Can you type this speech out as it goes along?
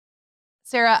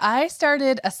Sarah, I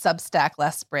started a Substack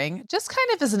last spring, just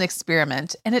kind of as an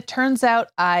experiment, and it turns out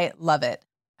I love it.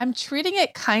 I'm treating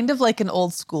it kind of like an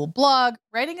old school blog,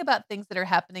 writing about things that are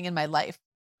happening in my life.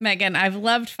 Megan, I've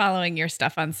loved following your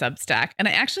stuff on Substack, and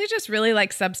I actually just really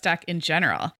like Substack in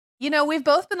general. You know, we've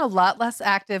both been a lot less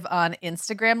active on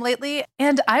Instagram lately,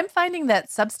 and I'm finding that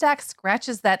Substack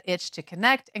scratches that itch to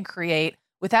connect and create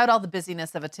without all the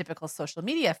busyness of a typical social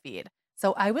media feed.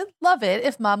 So I would love it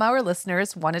if Mom Hour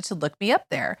listeners wanted to look me up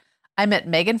there. I'm at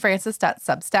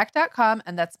meganfrancis.substack.com,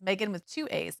 and that's Megan with 2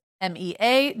 A's,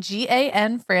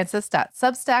 MEAGAN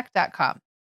Francis.substack.com.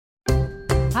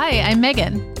 Hi, I'm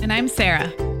Megan. And I'm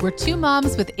Sarah. We're 2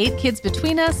 moms with 8 kids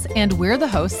between us, and we're the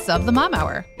hosts of the Mom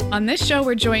Hour. On this show,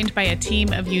 we're joined by a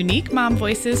team of unique mom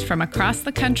voices from across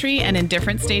the country and in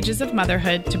different stages of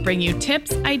motherhood to bring you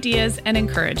tips, ideas, and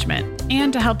encouragement,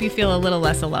 and to help you feel a little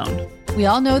less alone. We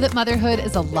all know that motherhood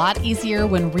is a lot easier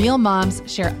when real moms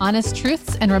share honest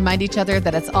truths and remind each other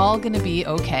that it's all going to be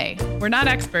okay. We're not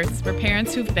experts. We're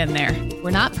parents who've been there.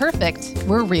 We're not perfect.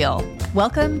 We're real.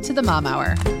 Welcome to the Mom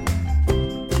Hour.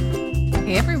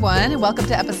 Hey everyone, and welcome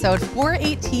to episode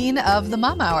 418 of the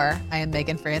Mom Hour. I am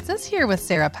Megan Francis here with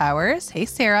Sarah Powers. Hey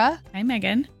Sarah. Hi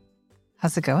Megan.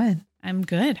 How's it going? I'm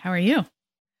good. How are you?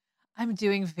 I'm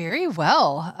doing very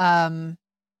well.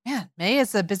 May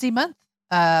is a busy month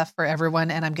for everyone,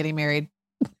 and I'm getting married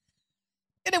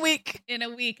in a week. In a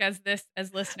week, as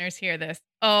listeners hear this.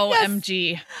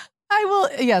 OMG. Yes, I will.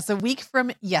 Yes, a week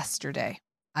from yesterday,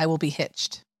 I will be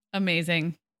hitched.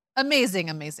 Amazing. Amazing.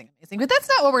 But that's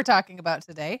not what we're talking about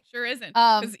today. Sure isn't.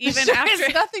 Because even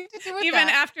after nothing to do with even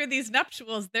that. after these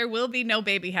nuptials, there will be no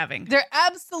baby having. There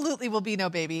absolutely will be no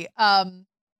baby.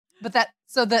 But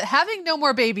having no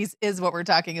more babies is what we're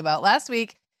talking about. Last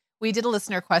week, we did a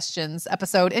listener questions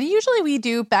episode, and usually we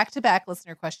do back-to-back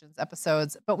listener questions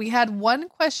episodes, but we had one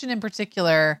question in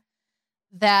particular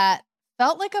that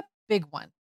felt like a big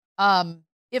one.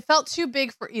 It felt too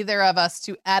big for either of us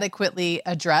to adequately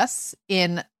address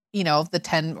in, the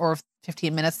 10 or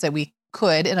 15 minutes that we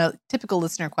could in a typical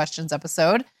listener questions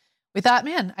episode. We thought,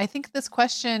 man, I think this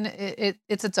question,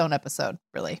 it's its own episode,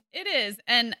 really. It is.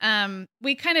 And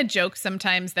we kind of joke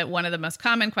sometimes that one of the most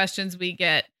common questions we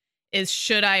get is,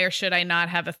 should I or should I not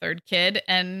have a third kid?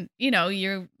 And,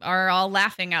 you are all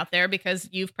laughing out there because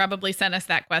you've probably sent us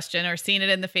that question or seen it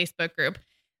in the Facebook group.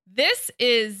 This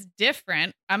is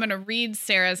different. I'm going to read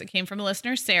Sarah's. It came from a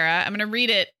listener, Sarah. I'm going to read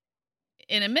it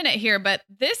in a minute here, but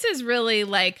this is really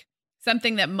like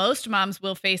something that most moms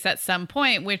will face at some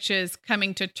point, which is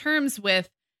coming to terms with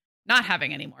not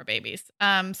having any more babies.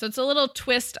 So it's a little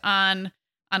twist on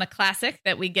a classic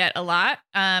that we get a lot.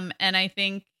 And I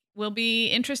think will be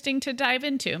interesting to dive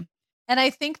into. And I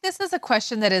think this is a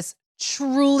question that is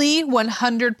truly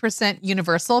 100%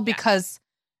 universal because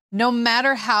no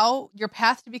matter how your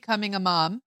path to becoming a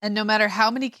mom and no matter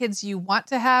how many kids you want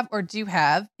to have or do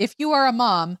have, if you are a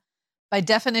mom, by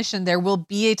definition, there will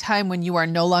be a time when you are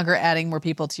no longer adding more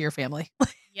people to your family,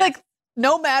 like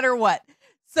no matter what.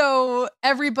 So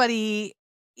everybody,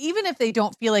 even if they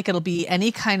don't feel like it'll be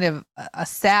any kind of a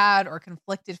sad or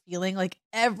conflicted feeling, like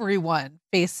everyone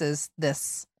faces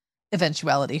this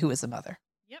eventuality who is a mother.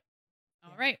 Yep.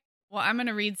 All right. Well, I'm going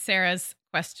to read Sarah's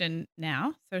question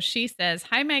now. So she says,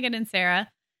 hi, Megan and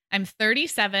Sarah. I'm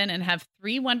 37 and have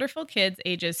 3 wonderful kids,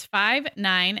 ages 5,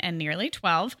 9, and nearly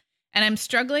 12. And I'm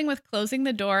struggling with closing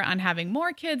the door on having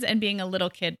more kids and being a little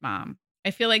kid mom.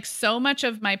 I feel like so much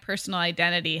of my personal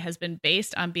identity has been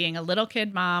based on being a little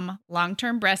kid mom,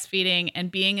 long-term breastfeeding,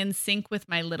 and being in sync with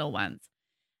my little ones.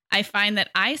 I find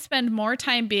that I spend more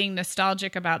time being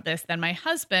nostalgic about this than my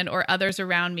husband or others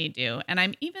around me do. And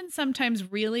I'm even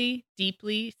sometimes really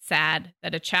deeply sad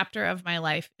that a chapter of my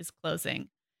life is closing.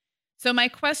 So my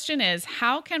question is,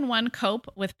 how can one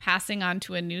cope with passing on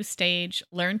to a new stage,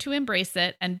 learn to embrace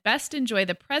it, and best enjoy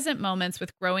the present moments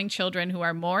with growing children who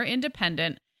are more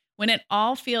independent when it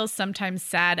all feels sometimes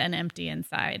sad and empty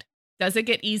inside? Does it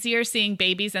get easier seeing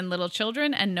babies and little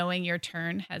children and knowing your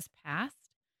turn has passed?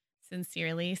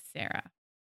 Sincerely, Sarah.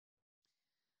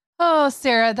 Oh,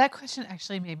 Sarah, that question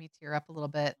actually made me tear up a little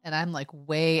bit, and I'm like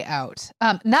way out.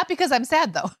 Not because I'm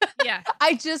sad though. Yeah.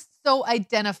 I just so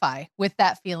identify with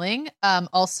that feeling.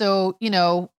 Also,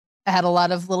 I had a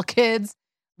lot of little kids,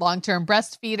 long-term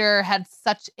breastfeeder, had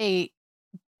such a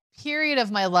period of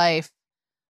my life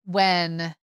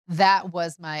when that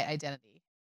was my identity.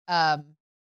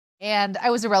 And I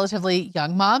was a relatively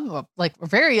young mom, like a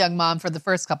very young mom for the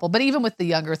first couple, but even with the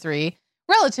younger 3,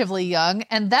 relatively young.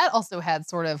 And that also had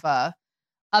sort of a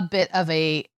bit of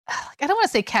I don't want to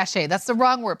say cachet. That's the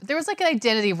wrong word, but there was like an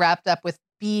identity wrapped up with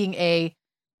being a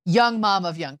young mom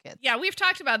of young kids. Yeah, we've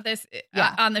talked about this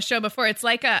on the show before. It's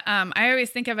like I always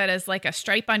think of it as like a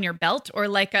stripe on your belt, or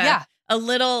like a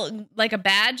little, like a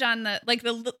badge on like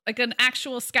an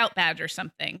actual scout badge or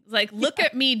something. Like, look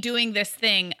at me doing this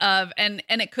thing and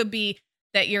it could be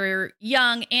that you're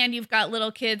young and you've got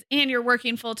little kids and you're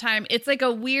working full time. It's like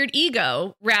a weird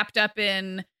ego wrapped up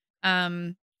in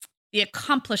the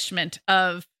accomplishment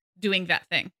of doing that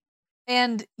thing.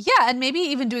 And and maybe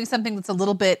even doing something that's a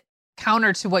little bit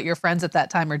counter to what your friends at that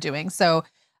time are doing. So,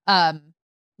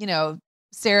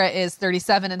 Sarah is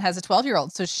 37 and has a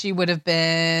 12-year-old. So she would have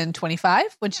been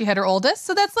 25 when she had her oldest.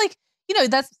 So that's like,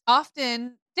 that's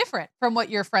often different from what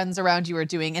your friends around you are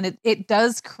doing. And it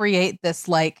does create this,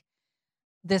 like,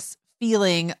 this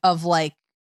feeling of like,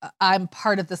 I'm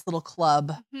part of this little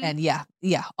club. Mm-hmm.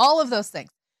 And all of those things.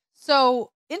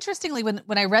 So interestingly,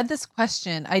 when I read this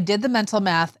question, I did the mental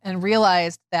math and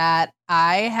realized that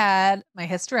I had my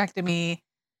hysterectomy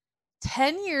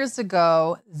 10 years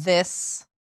ago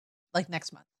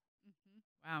next month.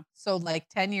 Mm-hmm. Wow. So like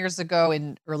 10 years ago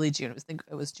in early June, I think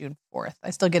it was June 4th. I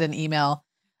still get an email.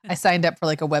 I signed up for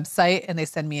like a website and they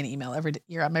send me an email every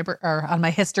year on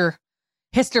my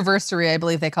Histerversary, I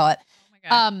believe they call it. Oh my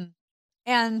God.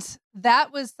 And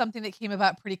that was something that came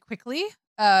about pretty quickly.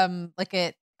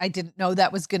 I didn't know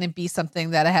that was going to be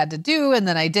something that I had to do. And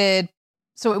then I did.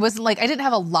 So it wasn't like I didn't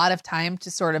have a lot of time to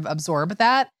sort of absorb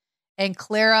that. And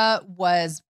Clara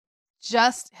had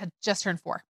just turned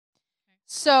 4.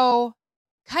 So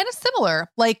kind of similar,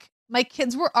 like my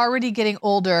kids were already getting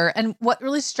older. And what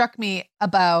really struck me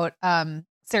about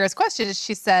Sarah's question is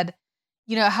she said,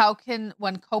 how can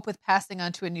one cope with passing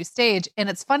on to a new stage? And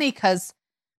it's funny because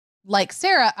like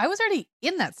Sarah, I was already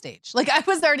in that stage. Like I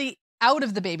was already out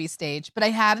of the baby stage, but I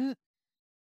hadn't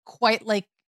quite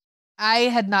I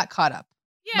had not caught up.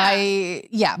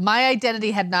 Yeah. My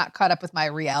identity had not caught up with my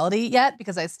reality yet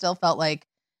because I still felt like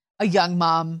a young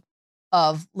mom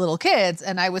of little kids.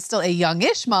 And I was still a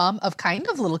youngish mom of kind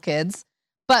of little kids,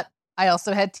 but I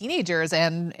also had teenagers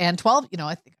and 12,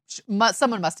 I think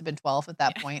someone must've been 12 at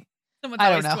that point. Someone's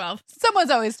always 12. Someone's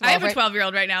always 12. I have a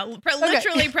 12-year-old right now.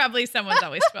 Literally, probably someone's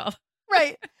always 12.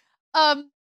 Right.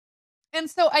 And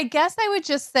so I guess I would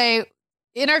just say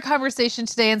in our conversation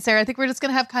today, and Sarah, I think we're just going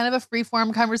to have kind of a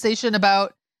free-form conversation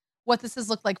about what this has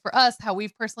looked like for us, how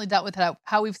we've personally dealt with it,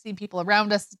 how we've seen people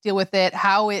around us deal with it,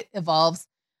 how it evolves.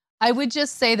 I would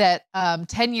just say that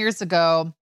 10 years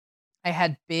ago, I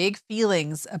had big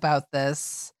feelings about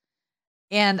this.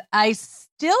 And I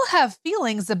still have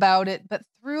feelings about it, but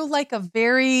through like a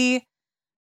very,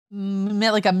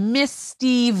 like a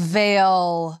misty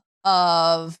veil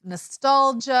of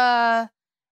nostalgia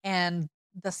and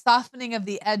the softening of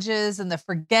the edges and the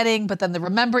forgetting, but then the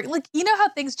remembering, like, how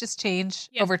things just change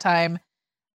over time.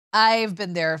 I've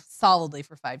been there solidly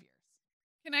for 5 years.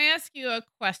 Can I ask you a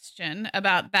question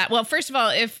about that? Well, first of all,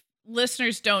 if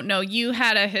listeners don't know, you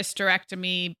had a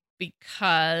hysterectomy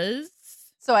because...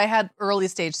 So I had early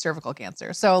stage cervical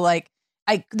cancer. So like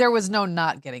there was no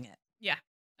not getting it. Yeah. Okay.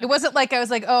 It wasn't like I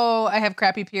was like, oh, I have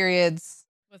crappy periods.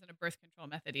 It wasn't a birth control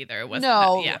method either. It wasn't.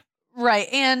 No. Yeah. Right.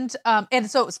 And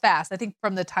so it was fast. I think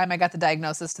from the time I got the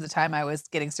diagnosis to the time I was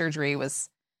getting surgery was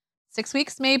 6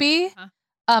 weeks, maybe.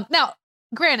 Uh-huh. Now,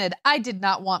 granted, I did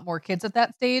not want more kids at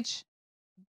that stage,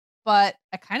 but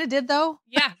I kind of did though.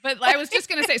 Yeah. But I was just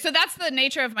going to say, so that's the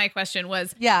nature of my question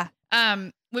was,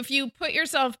 if you put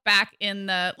yourself back in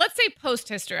the, let's say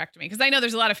post-hysterectomy, because I know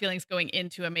there's a lot of feelings going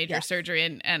into a major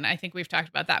surgery, and I think we've talked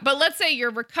about that. But let's say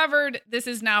you're recovered. This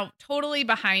is now totally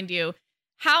behind you.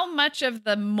 How much of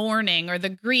the mourning or the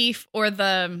grief or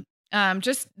the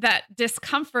just that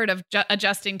discomfort of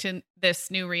adjusting to this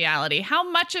new reality, how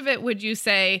much of it would you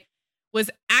say was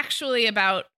actually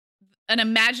about an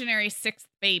imaginary sixth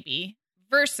baby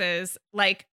versus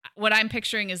like what I'm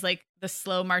picturing is like the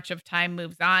slow march of time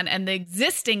moves on and the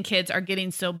existing kids are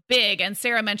getting so big. And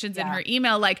Sarah mentions in her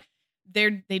email, like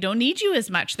they don't need you as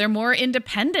much. They're more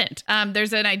independent.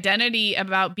 There's an identity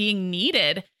about being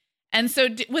needed. And so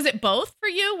was it both for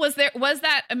you? Was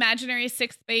that imaginary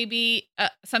sixth baby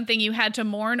something you had to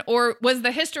mourn, or was the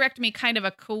hysterectomy kind of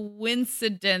a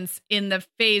coincidence in the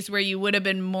phase where you would have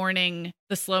been mourning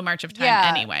the slow march of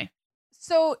time anyway?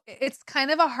 So it's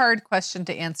kind of a hard question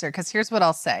to answer because here's what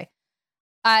I'll say.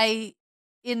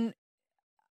 In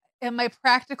my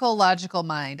practical, logical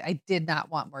mind, I did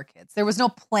not want more kids. There was no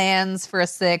plans for a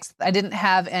sixth. I didn't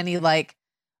have any like,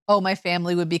 oh, my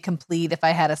family would be complete if I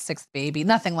had a sixth baby.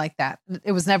 Nothing like that.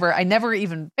 I never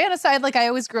even fantasized. Like I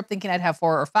always grew up thinking I'd have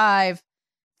 4 or 5.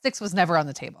 6 was never on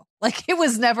the table. Like it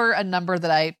was never a number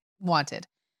that I wanted.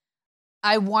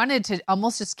 I wanted to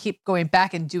almost just keep going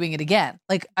back and doing it again.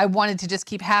 Like I wanted to just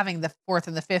keep having the fourth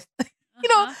and the fifth,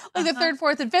 the third,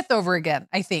 fourth, and fifth over again.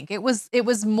 I think it was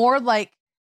more like,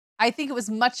 I think it was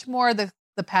much more the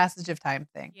passage of time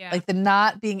thing. Yeah. Like the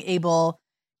not being able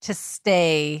to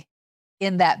stay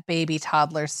in that baby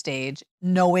toddler stage,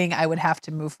 knowing I would have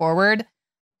to move forward.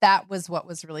 That was what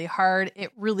was really hard.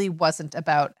 It really wasn't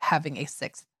about having a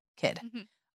sixth kid.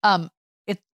 Mm-hmm.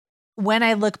 When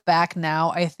I look back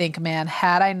now, I think, man,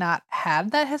 had I not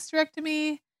had that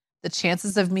hysterectomy, the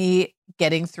chances of me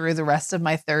getting through the rest of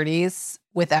my 30s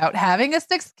without having a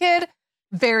sixth kid,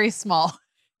 very small.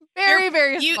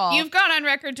 Very small. You've gone on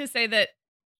record to say that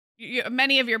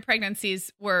many of your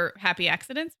pregnancies were happy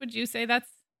accidents. Would you say that's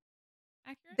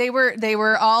accurate? They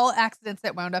were all accidents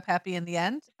that wound up happy in the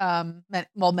end.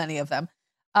 Many of them.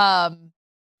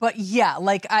 But yeah,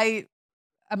 like I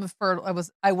was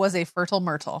a fertile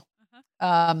myrtle.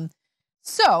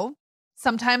 So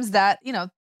sometimes that,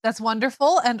 that's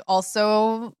wonderful and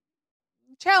also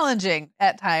challenging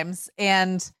at times.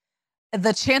 And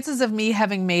the chances of me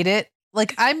having made it,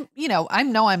 like I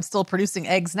know I'm still producing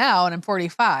eggs now and I'm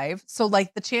 45. So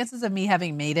like the chances of me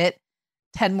having made it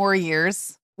 10 more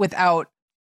years without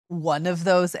one of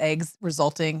those eggs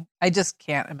resulting, I just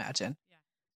can't imagine.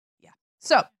 Yeah.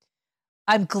 So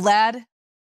I'm glad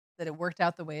that it worked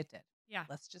out the way it did. Yeah.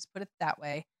 Let's just put it that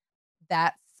way.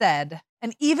 That said,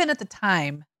 and even at the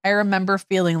time, I remember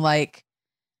feeling like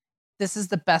this is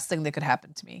the best thing that could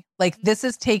happen to me. Like this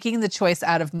is taking the choice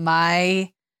out of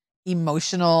my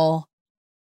emotional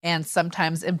and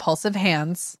sometimes impulsive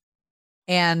hands.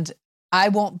 And I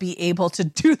won't be able to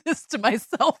do this to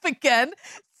myself again.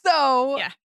 So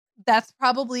that's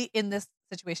probably in this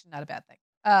situation, not a bad thing.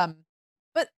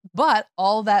 But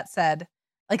all that said,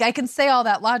 like I can say all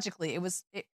that logically.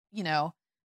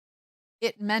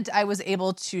 It meant I was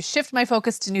able to shift my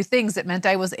focus to new things. It meant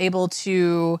I was able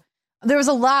to, there was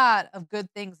a lot of good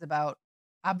things about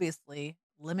obviously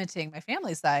limiting my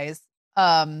family size,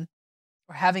 or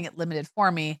having it limited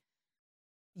for me,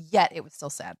 yet it was still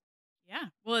sad. Yeah.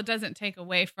 Well, it doesn't take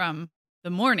away from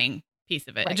the mourning piece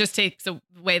of it. Right. It just takes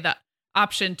away the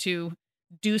option to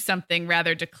do something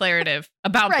rather declarative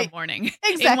about the mourning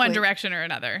in one direction or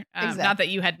another. Not that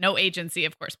you had no agency,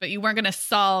 of course, but you weren't going to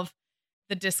solve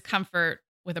the discomfort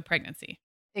with a pregnancy.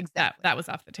 Exactly. That was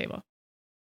off the table.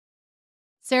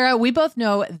 Sarah, we both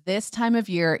know this time of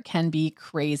year can be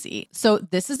crazy. So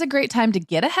this is a great time to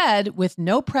get ahead with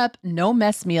no prep, no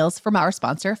mess meals from our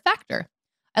sponsor, Factor.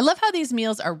 I love how these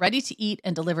meals are ready to eat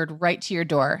and delivered right to your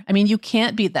door. I mean, you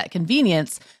can't beat that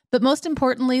convenience, but most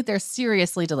importantly, they're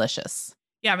seriously delicious.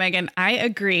 Yeah, Megan, I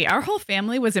agree. Our whole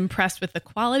family was impressed with the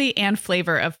quality and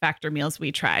flavor of Factor meals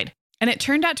we tried. And it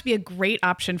turned out to be a great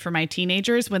option for my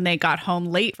teenagers when they got home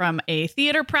late from a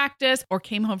theater practice or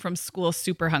came home from school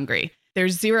super hungry.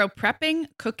 There's zero prepping,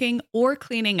 cooking, or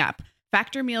cleaning up.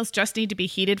 Factor meals just need to be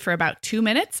heated for about 2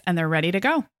 minutes and they're ready to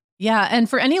go. Yeah, and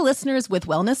for any listeners with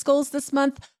wellness goals this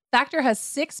month, Factor has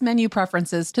 6 menu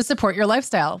preferences to support your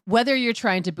lifestyle. Whether you're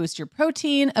trying to boost your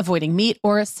protein, avoiding meat,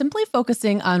 or simply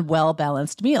focusing on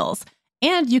well-balanced meals.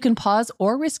 And you can pause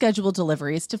or reschedule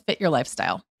deliveries to fit your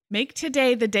lifestyle. Make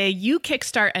today the day you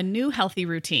kickstart a new healthy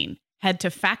routine. Head to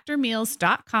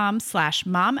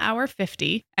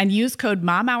factormeals.com/momhour50 and use code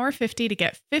momhour50 to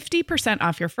get 50%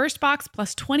 off your first box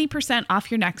plus 20%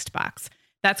 off your next box.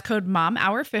 That's code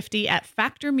momhour50 at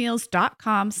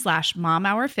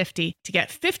factormeals.com/momhour50 to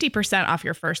get 50% off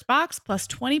your first box plus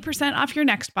 20% off your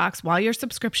next box while your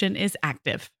subscription is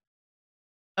active.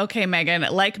 Okay, Megan,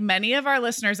 like many of our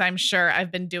listeners, I'm sure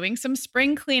I've been doing some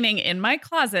spring cleaning in my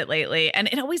closet lately, and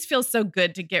it always feels so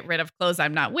good to get rid of clothes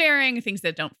I'm not wearing, things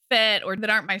that don't fit or that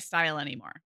aren't my style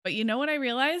anymore. But you know what I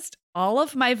realized? All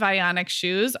of my Vionic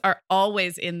shoes are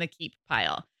always in the keep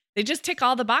pile. They just tick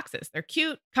all the boxes. They're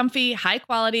cute, comfy, high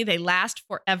quality. They last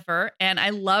forever. And I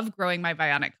love growing my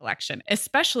Vionic collection,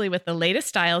 especially with the latest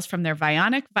styles from their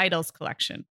Vionic Vitals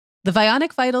collection. The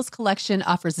Vionic Vitals collection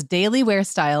offers daily wear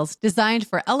styles designed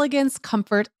for elegance,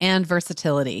 comfort, and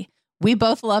versatility. We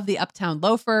both love the Uptown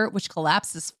loafer, which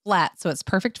collapses flat, so it's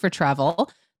perfect for travel.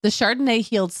 The Chardonnay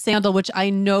heeled sandal, which I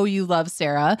know you love,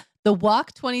 Sarah. The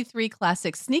Walk 23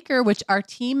 classic sneaker, which our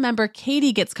team member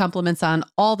Katie gets compliments on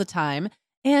all the time.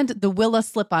 And the Willa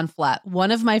slip-on flat,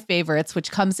 one of my favorites, which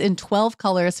comes in 12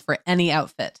 colors for any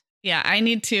outfit. Yeah, I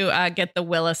need to get the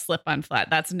Willa slip-on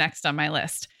flat. That's next on my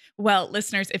list. Well,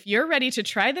 listeners, if you're ready to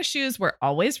try the shoes we're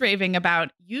always raving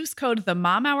about, use code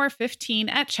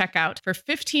TheMomHour15 at checkout for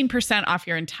 15% off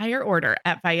your entire order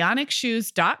at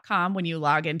VionicShoes.com when you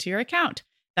log into your account.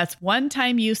 That's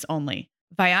one-time use only.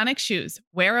 Vionic Shoes,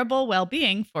 wearable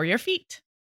well-being for your feet.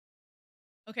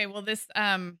 Okay, well, this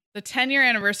the 10-year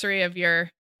anniversary of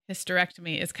your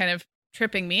hysterectomy is kind of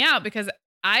tripping me out because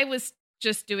I was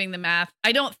just doing the math.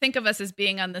 I don't think of us as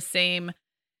being on the same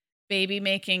baby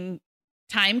making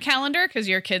time calendar because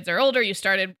your kids are older. You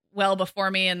started well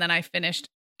before me, and then I finished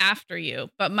after you.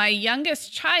 But my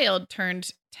youngest child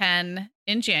turned 10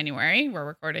 in January. We're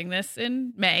recording this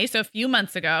in May, so a few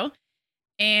months ago.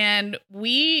 And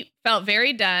we felt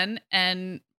very done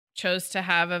and chose to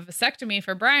have a vasectomy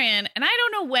for Brian. And I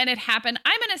don't know when it happened.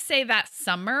 I'm going to say that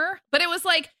summer, but it was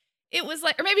like,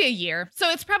 or maybe a year. So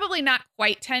it's probably not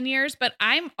quite 10 years, but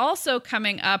I'm also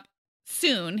coming up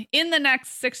soon in the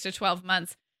next 6 to 12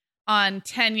 months on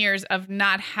 10 years of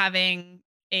not having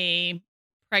a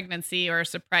pregnancy or a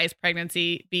surprise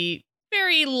pregnancy be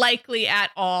very likely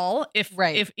at all,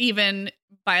 if even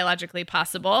biologically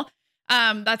possible.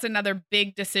 That's another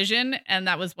big decision. And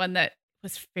that was one that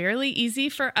was fairly easy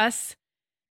for us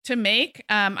to make.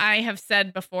 I have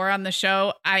said before on the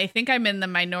show, I think I'm in the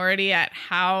minority at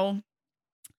how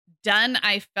done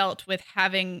I felt with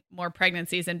having more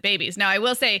pregnancies and babies. Now, I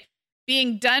will say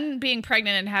being done being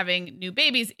pregnant and having new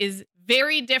babies is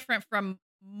very different from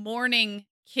mourning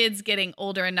kids getting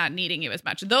older and not needing you as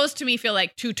much. Those to me feel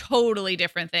like two totally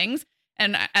different things.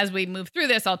 And as we move through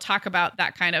this, I'll talk about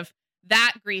that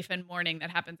grief and mourning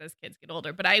that happens as kids get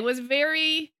older. But I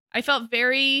felt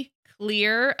very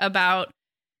clear about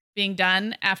being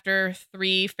done after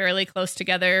 3 fairly close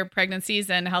together pregnancies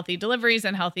and healthy deliveries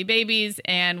and healthy babies.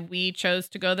 And we chose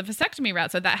to go the vasectomy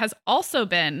route. So that has also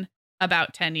been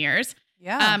about 10 years.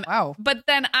 Yeah. Wow. But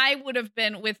then I would have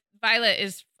been with Violet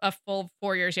is a full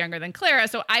 4 years younger than Clara.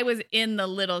 So I was in the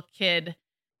little kid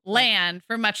land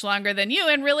for much longer than you.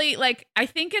 And really, like, I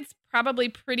think it's probably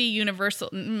pretty universal,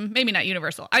 maybe not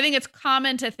universal. I think it's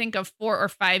common to think of 4 or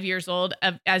 5 years old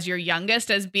as your youngest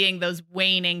as being those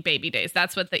waning baby days.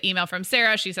 That's what the email from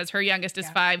Sarah, she says her youngest is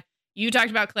 5. You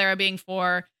talked about Clara being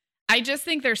 4. I just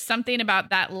think there's something about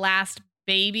that last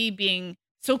baby being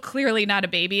so clearly not a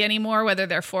baby anymore, whether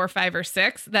they're 4, 5, or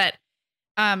 6, that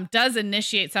does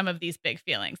initiate some of these big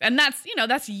feelings. And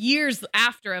that's years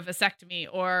after a vasectomy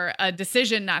or a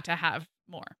decision not to have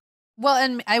more. Well,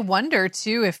 and I wonder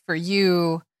too, if for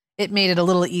you, it made it a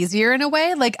little easier in a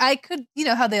way. Like I could,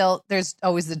 how there's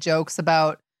always the jokes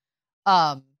about,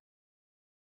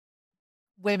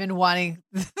 women wanting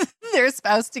their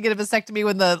spouse to get a vasectomy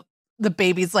when the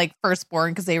baby's like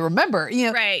firstborn. Cause they remember,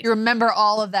 right. You remember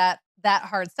all of that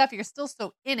hard stuff. You're still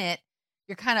so in it.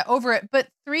 You're kind of over it. But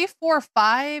 3, 4,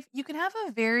 5, you can have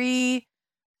a very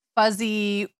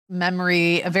fuzzy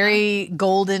memory, a very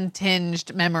golden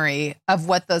tinged memory of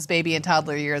what those baby and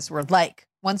toddler years were like.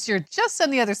 Once you're just on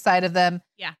the other side of them,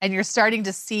 and you're starting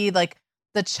to see like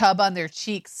the chub on their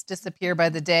cheeks disappear by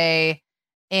the day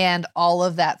and all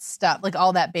of that stuff, like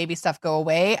all that baby stuff go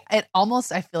away. It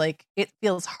almost, I feel like it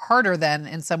feels harder then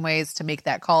in some ways to make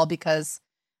that call because,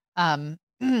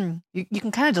 you can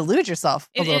kind of delude yourself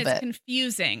a little bit. It's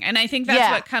confusing. And I think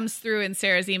that's what comes through in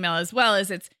Sarah's email as well,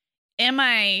 is am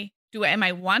I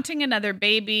wanting another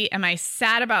baby? Am I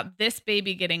sad about this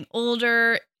baby getting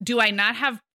older? Do I not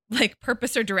have like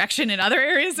purpose or direction in other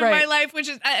areas of my life? Which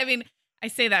is, I mean, I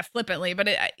say that flippantly, but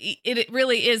it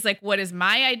really is like, what is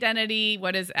my identity?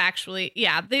 What is actually,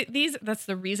 that's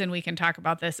the reason we can talk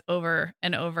about this over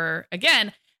and over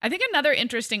again. I think another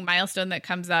interesting milestone that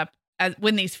comes up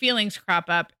when these feelings crop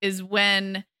up is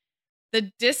when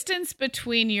the distance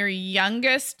between your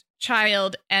youngest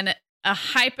child and a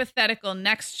hypothetical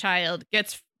next child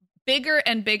gets bigger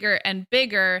and bigger and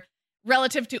bigger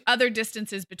relative to other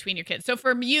distances between your kids. So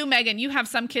for you, Megan, you have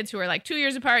some kids who are like 2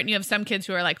 years apart and you have some kids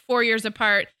who are like 4 years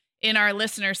apart. In our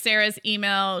listener, Sarah's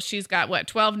email, she's got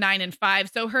 12, 9, and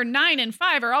 5. So her 9 and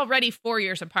 5 are already 4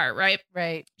 years apart, right?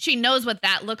 Right. She knows what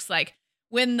that looks like.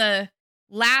 When the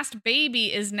last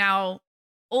baby is now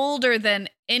older than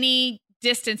any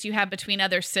distance you have between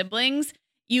other siblings,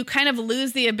 you kind of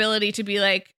lose the ability to be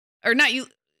like, or not you,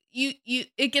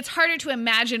 it gets harder to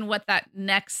imagine what that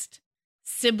next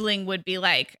sibling would be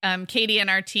like. Katie and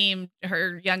our team,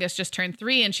 her youngest just turned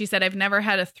 3, and she said, I've never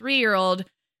had a 3-year-old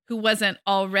who wasn't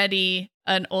already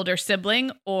an older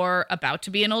sibling or about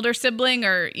to be an older sibling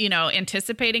or,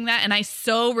 anticipating that. And I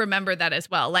so remember that as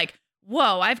well. Like,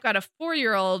 whoa, I've got a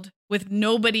 4-year-old with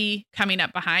nobody coming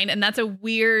up behind. And it's a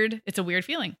weird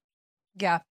feeling.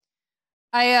 Yeah.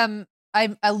 I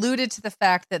alluded to the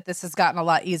fact that this has gotten a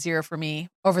lot easier for me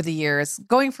over the years,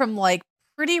 going from like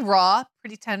pretty raw,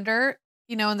 pretty tender,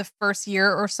 in the first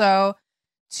year or so,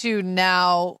 to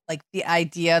now like the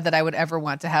idea that I would ever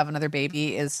want to have another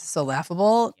baby is so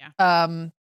laughable. Yeah.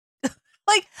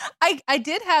 Like I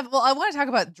did have, well, I want to talk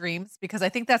about dreams because I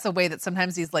think that's a way that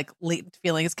sometimes these like latent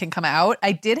feelings can come out.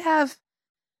 I did have,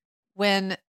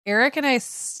 when Eric and I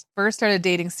first started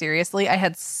dating seriously, I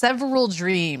had several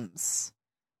dreams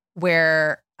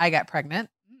where I got pregnant.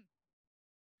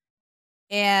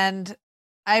 And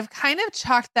I've kind of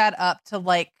chalked that up to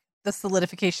like the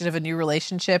solidification of a new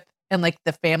relationship and like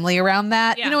the family around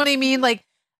that. Yeah. You know what I mean? Like,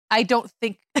 I don't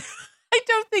think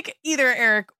either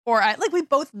Eric or I, like, we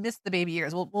both missed the baby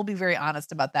years. We'll be very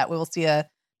honest about that. We will see a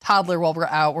toddler while we're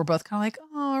out. We're both kind of like,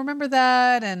 oh, remember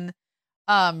that? And,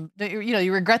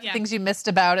 you regret the things you missed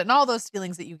about it and all those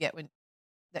feelings that you get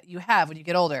that you have when you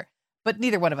get older. But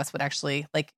neither one of us would actually,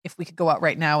 like, if we could go out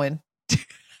right now and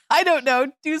I don't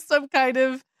know, do some kind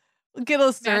of, get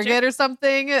a surrogate magic or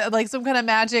something, like some kind of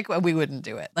magic, we wouldn't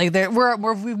do it. Like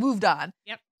we moved on.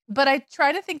 Yep. But I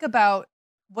try to think about,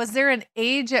 was there an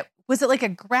age was it like a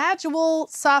gradual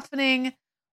softening,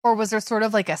 or was there sort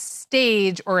of like a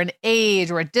stage or an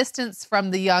age or a distance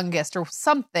from the youngest or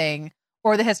something,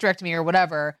 or the hysterectomy or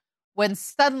whatever, when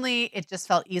suddenly it just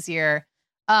felt easier?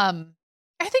 I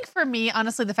think for me,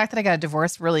 honestly, the fact that I got a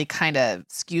divorce really kind of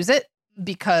skews it,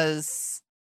 because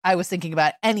I was thinking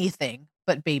about anything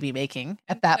but baby making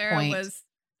at that Sarah point. Was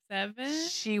 7.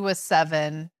 She was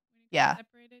 7. Yeah.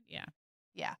 Separated. Yeah.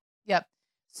 Yeah. Yep.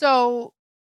 So,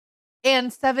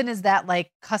 and 7 is that like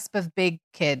cusp of big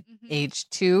kid age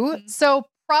too. Mm-hmm. So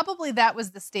probably that was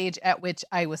the stage at which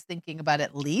I was thinking about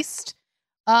at least.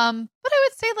 But I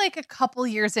would say like a couple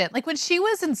years in, like when she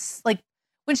was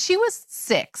when she was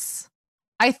 6,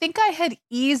 I think I had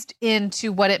eased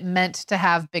into what it meant to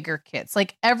have bigger kids.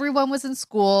 Like everyone was in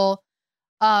school.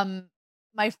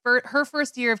 Her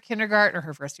first year of kindergarten,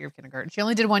 she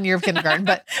only did 1 year of kindergarten,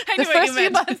 but the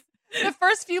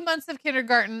first few months of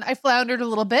kindergarten, I floundered a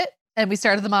little bit, and we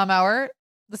started the mom hour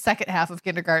the second half of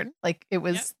kindergarten. Like it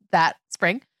was that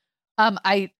spring.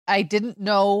 I didn't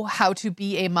know how to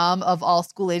be a mom of all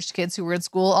school-aged kids who were in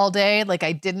school all day. Like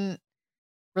I didn't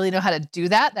really know how to do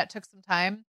that. That took some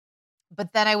time.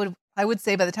 But then I would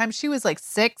say by the time she was like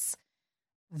 6,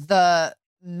 the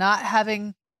not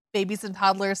having babies and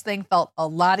toddlers thing felt a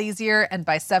lot easier. And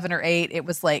by 7 or 8, it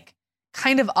was like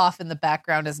kind of off in the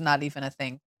background as not even a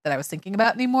thing that I was thinking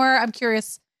about anymore. I'm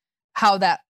curious how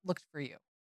that looked for you.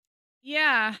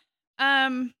 Yeah.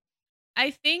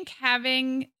 I think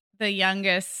having the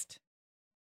youngest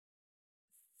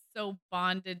so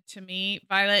bonded to me,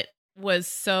 Violet was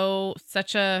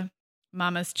such a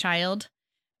mama's child.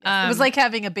 It was like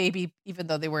having a baby, even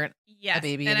though they weren't a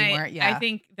baby anymore. I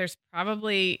think there's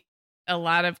probably a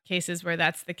lot of cases where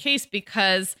that's the case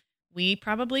because we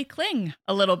probably cling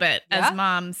a little bit as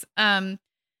moms.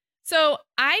 So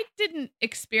I didn't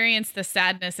experience the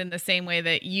sadness in the same way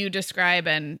that you describe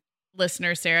and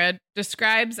listener Sarah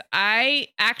describes. I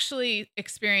actually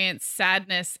experienced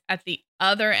sadness at the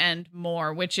other end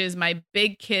more, which is my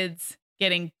big kids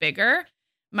getting bigger.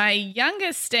 My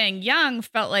youngest staying young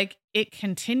felt like it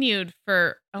continued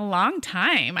for a long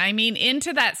time. I mean,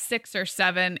 into that 6 or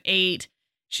 7, 8.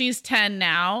 She's 10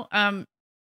 now.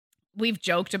 We've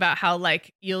joked about how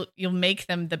like you'll make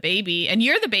them the baby, and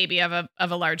you're the baby of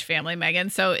a large family, Megan.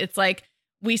 So it's like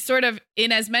we sort of,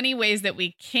 in as many ways that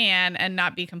we can and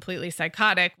not be completely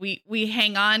psychotic, we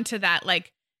hang on to that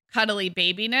like cuddly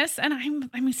babiness, and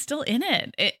I'm still in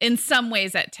it in some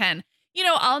ways at 10. You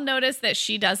know, I'll notice that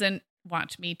she doesn't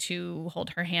want me to hold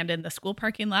her hand in the school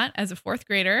parking lot as a 4th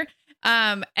grader.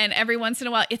 And every once in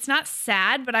a while, it's not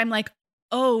sad, but I'm like,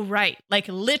 oh, right. Like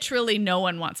literally no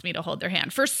one wants me to hold their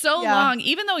hand for so long.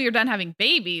 Even though you're done having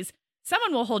babies,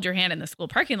 someone will hold your hand in the school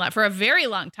parking lot for a very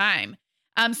long time.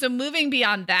 So moving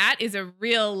beyond that is a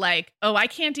real like, oh, I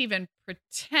can't even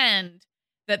pretend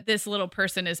that this little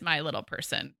person is my little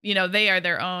person. You know, they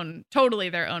are totally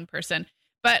their own person.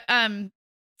 But so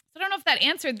I don't know if that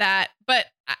answered that, but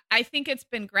I think it's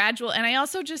been gradual. And I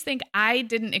also just think I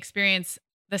didn't experience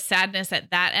the sadness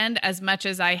at that end as much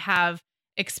as I have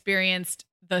experienced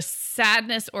the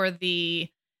sadness or the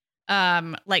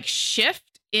like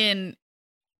shift in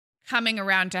coming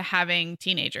around to having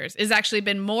teenagers is actually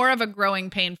been more of a growing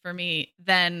pain for me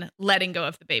than letting go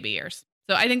of the baby years.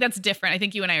 So I think that's different. I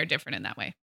think you and I are different in that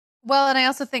way. Well, and I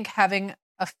also think having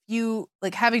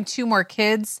having 2 more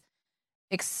kids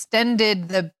extended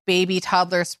the baby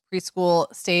toddlers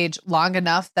preschool stage long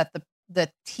enough that the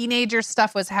teenager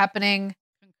stuff was happening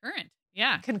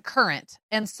concurrent.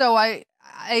 And so I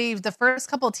the first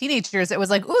couple of teenage years, it was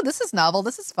like, ooh, this is novel,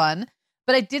 this is fun.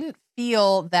 But I didn't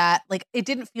feel that, like, it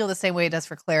didn't feel the same way it does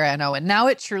for Clara and Owen. Now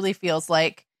it truly feels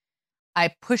like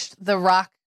I pushed the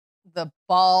rock, the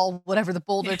ball, whatever, the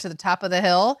boulder to the top of the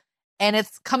hill. and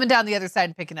it's coming down the other side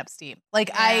and picking up steam. Like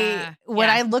when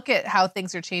I look at how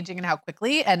things are changing and how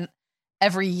quickly, and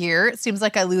every year it seems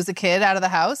like I lose a kid out of the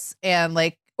house, and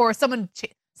like, or something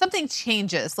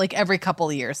changes like every couple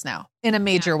of years now in a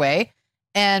major way.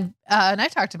 And I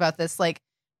talked about this, like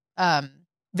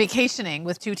vacationing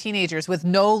with 2 teenagers with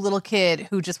no little kid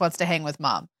who just wants to hang with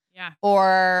mom. Yeah.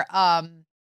 Or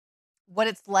what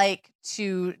it's like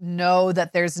to know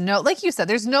that there's no, like you said,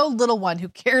 there's no little one who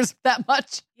cares that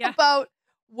much about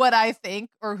what I think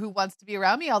or who wants to be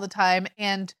around me all the time.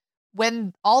 And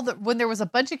when there was a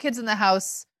bunch of kids in the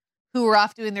house who were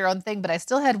off doing their own thing, but I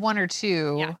still had 1 or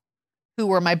 2 who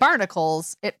were my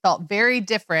barnacles, it felt very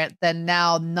different than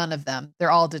now. None of them. They're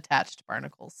all detached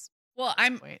barnacles. Well,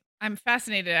 I'm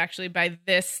fascinated actually by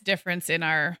this difference in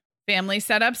our family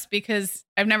setups, because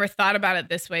I've never thought about it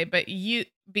this way, but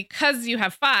because you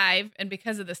have 5 and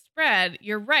because of the spread,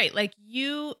 you're right. Like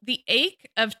the ache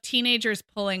of teenagers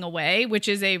pulling away, which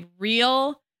is a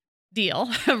real deal,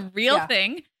 a real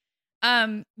thing.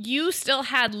 You still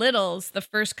had littles the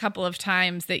first couple of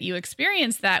times that you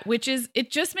experienced that, which is,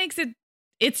 it just makes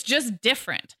it's just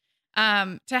different.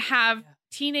 To have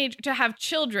to have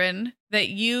children that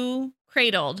you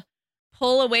cradled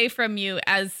pull away from you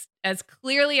as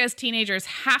clearly as teenagers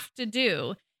have to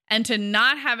do, and to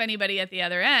not have anybody at the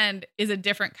other end is a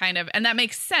different kind of, and that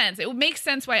makes sense. It makes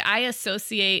sense why I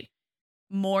associate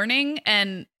mourning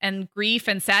and grief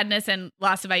and sadness and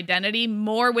loss of identity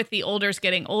more with the olders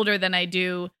getting older than I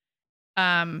do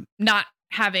not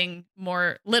having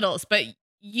more littles. But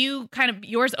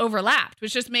yours overlapped,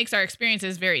 which just makes our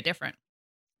experiences very different.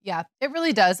 Yeah, it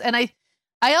really does. And I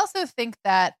also think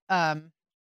that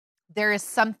there is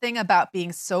something about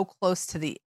being so close to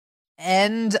the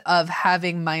end of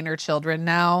having minor children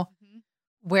now,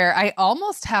 where I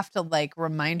almost have to like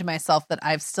remind myself that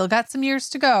I've still got some years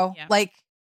to go. Yeah. Like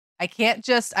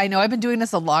I know I've been doing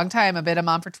this a long time. I've been a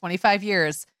mom for 25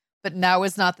 years, but now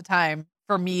is not the time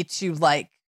for me to like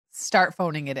start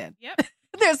phoning it in. Yep.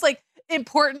 There's like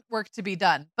important work to be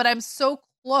done, but I'm so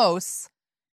close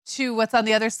to what's on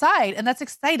the other side. And that's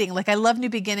exciting. Like I love new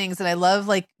beginnings, and I love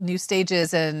like new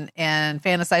stages and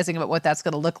fantasizing about what that's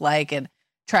going to look like, and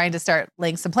trying to start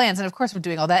laying some plans. And of course we're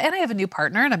doing all that. And I have a new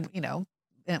partner, and I'm,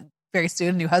 very soon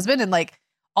a new husband, and like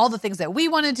all the things that we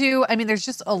want to do. I mean, there's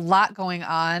just a lot going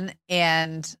on,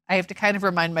 and I have to kind of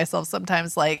remind myself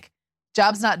sometimes, like,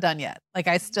 job's not done yet. Like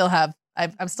I'm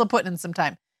still putting in some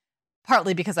time,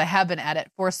 partly because I have been at it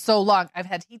for so long. I've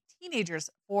had teenagers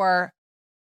for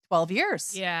 12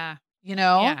 years. Yeah.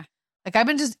 Yeah. Like I've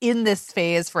been just in this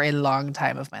phase for a long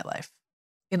time of my life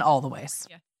in all the ways.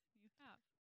 Yeah, you have.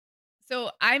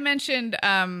 So I mentioned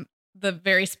the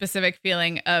very specific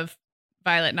feeling of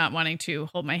Violet not wanting to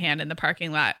hold my hand in the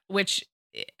parking lot, which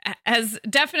has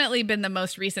definitely been the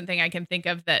most recent thing I can think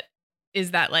of that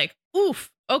is that like,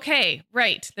 oof, okay,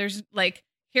 right. There's like,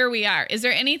 here we are. Is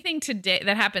there anything today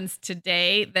that happens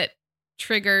today that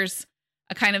triggers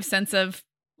a kind of sense of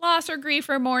loss or grief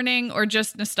or mourning or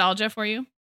just nostalgia for you?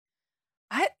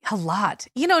 A lot.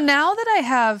 Now that I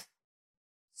have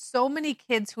so many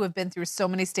kids who have been through so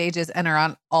many stages and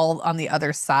are all on the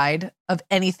other side of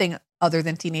anything other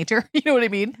than teenager, you know what I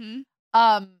mean?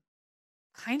 Mm-hmm.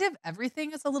 Kind of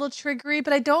everything is a little triggery,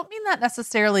 but I don't mean that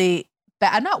necessarily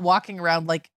bad. I'm not walking around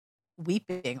like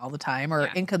weeping all the time or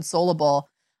inconsolable.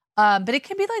 But it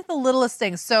can be like the littlest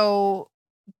things. So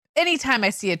anytime I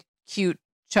see a cute,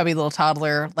 chubby little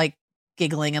toddler, like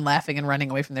giggling and laughing and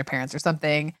running away from their parents or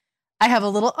something, I have a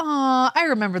little, I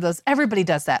remember those. Everybody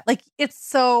does that. Like, it's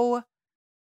so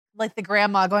like the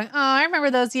grandma going, I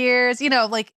remember those years,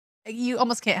 like you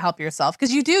almost can't help yourself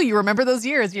because you remember those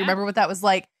years. You remember what that was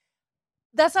like.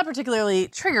 That's not particularly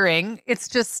triggering. It's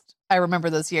just, I remember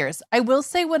those years. I will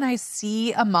say when I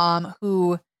see a mom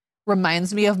who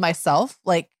reminds me of myself,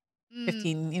 like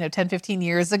 10, 15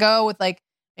 years ago with like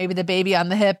maybe the baby on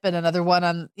the hip and another one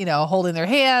on, holding their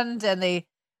hand, and they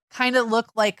kind of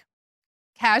look like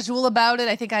casual about it.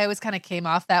 I think I always kind of came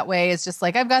off that way. It's just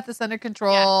like, I've got this under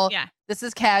control. Yeah. This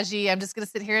is cashy. I'm just going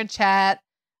to sit here and chat.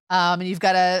 And you've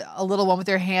got a little one with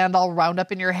your hand all wound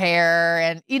up in your hair.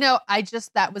 And,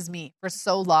 that was me for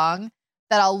so long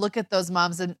that I'll look at those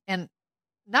moms and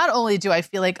not only do I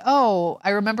feel like, oh,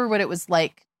 I remember what it was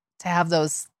like to have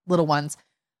those little ones,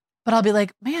 but I'll be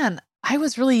like, man, I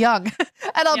was really young.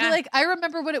 And I'll be like, I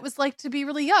remember what it was like to be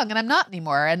really young, and I'm not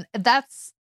anymore. And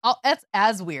that's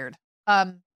as weird.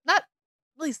 Not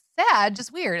really sad,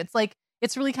 just weird. It's like,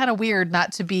 it's really kind of weird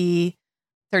not to be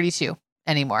 32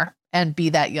 anymore and be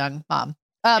that young mom.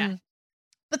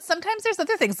 But sometimes there's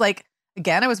other things. Like,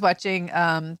 again, I was watching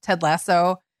Ted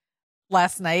Lasso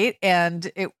last night,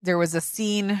 and there was a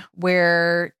scene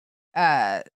where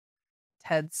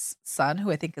Ted's son,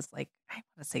 who I think is like, I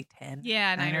want to say 10.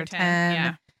 Yeah, 9 or 10.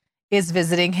 Yeah. Is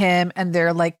visiting him, and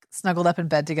they're like snuggled up in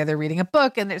bed together reading a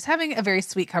book, and there's having a very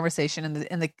sweet conversation.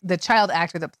 And the child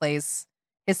actor that plays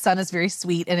his son is very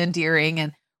sweet and endearing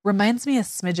and reminds me a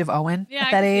smidge of Owen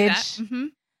at that age. Mm-hmm.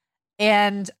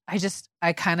 And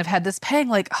I kind of had this pang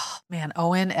like, oh man,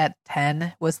 Owen at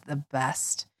 10 was the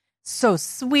best. So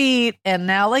sweet. And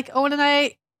now like Owen and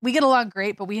I, we get along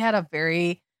great, but we had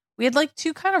like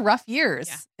 2 kind of rough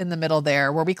years in the middle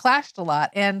there where we clashed a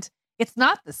lot. And it's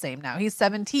not the same now. He's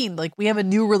 17. Like we have a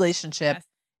new relationship. Yes.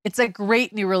 It's a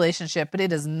great new relationship, but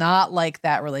it is not like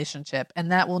that relationship.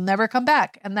 And that will never come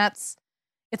back. And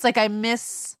it's like I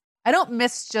don't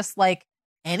miss just like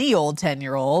any old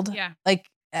 10-year-old. Yeah. Like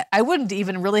I wouldn't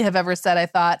even really have ever said I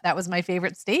thought that was my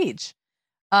favorite stage.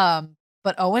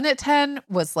 But Owen at 10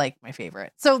 was like my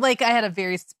favorite. So like I had a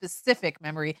very specific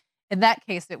memory. In that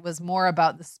case, it was more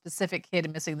about the specific kid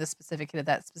and missing the specific kid at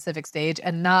that specific stage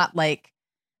and not like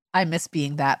I miss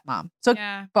being that mom. So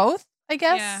both, I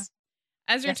guess. Yeah.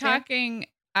 As you're talking,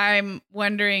 I'm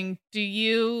wondering,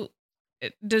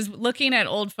 does looking at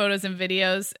old photos and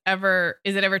videos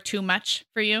is it ever too much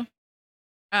for you?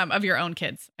 Of your own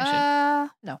kids?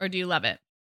 No. Or do you love it?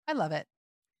 I love it.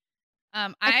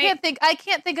 I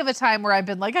can't think of a time where I've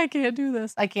been like, I can't do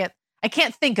this. I can't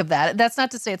think of that. That's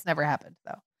not to say it's never happened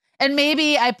though. And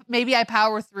maybe I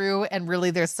power through and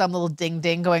really there's some little ding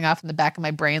ding going off in the back of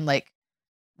my brain like,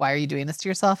 why are you doing this to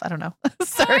yourself? I don't know.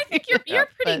 Sorry. Well, I think you're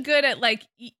pretty good at like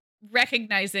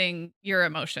recognizing your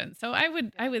emotions. So I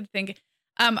would think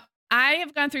I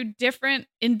have gone through different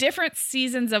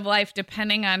seasons of life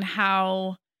depending on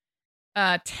how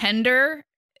tender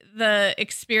the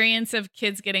experience of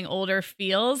kids getting older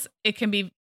feels. It can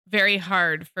be very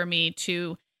hard for me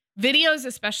to videos,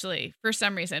 especially for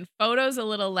some reason, photos a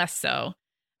little less so.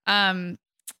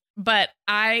 But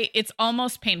it's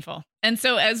almost painful. And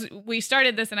so as we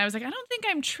started this and I was like, I don't think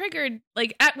I'm triggered.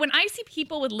 Like when I see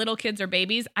people with little kids or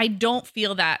babies, I don't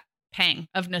feel that pang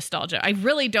of nostalgia. I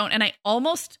really don't. And I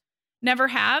almost never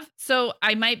have. So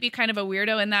I might be kind of a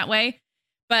weirdo in that way.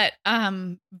 But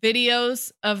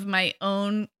videos of my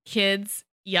own kids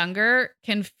younger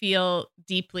can feel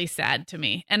deeply sad to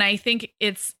me. And I think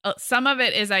it's some of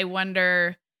it is I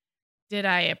wonder, did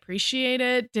I appreciate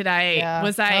it?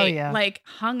 Was I like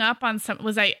hung up on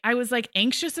I was like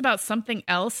anxious about something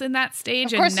else in that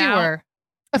stage. Of course you were.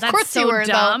 Of course you were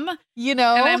dumb, though, And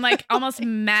I'm like almost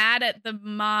mad at the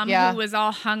mom who was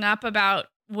all hung up about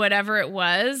whatever it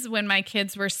was when my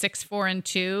kids were 6, 4, and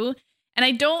 2. And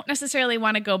I don't necessarily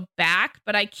want to go back,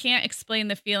 but I can't explain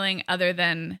the feeling other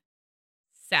than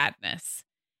sadness.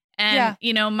 And,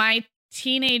 my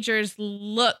teenagers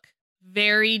look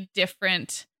very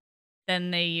different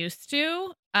than they used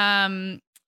to,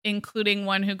 including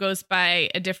one who goes by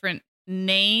a different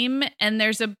name. And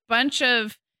there's a bunch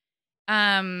of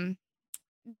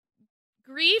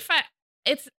grief.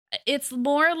 It's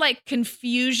more like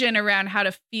confusion around how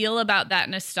to feel about that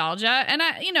nostalgia. And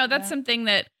that's something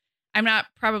that I'm not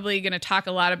probably going to talk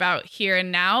a lot about here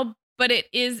and now, but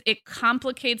it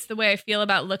complicates the way I feel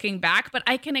about looking back, but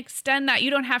I can extend that. You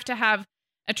don't have to have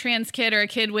a trans kid or a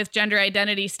kid with gender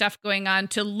identity stuff going on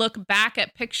to look back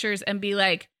at pictures and be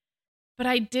like, but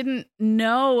I didn't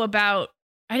know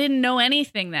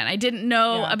anything then. I didn't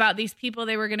know about these people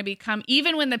they were going to become,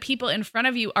 even when the people in front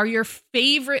of you are your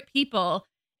favorite people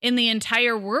in the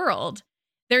entire world.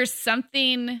 There's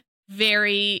something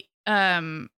very,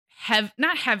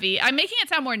 not heavy. I'm making it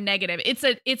sound more negative.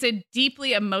 It's a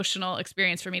deeply emotional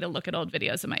experience for me to look at old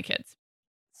videos of my kids.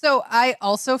 So I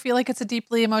also feel like it's a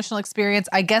deeply emotional experience.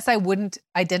 I guess I wouldn't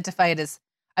identify it as,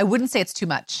 I wouldn't say it's too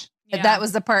much. Yeah. That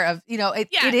was the part of,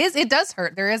 it does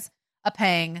hurt. There is a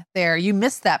pang there. You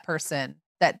miss that person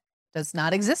that does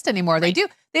not exist anymore. Right.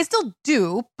 They still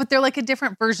do, but they're like a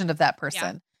different version of that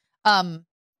person. Yeah.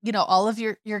 All of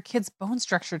your kids' bone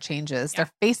structure changes. Yeah.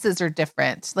 Their faces are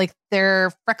different. Like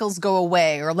their freckles go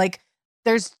away, or like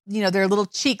their little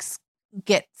cheeks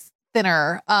get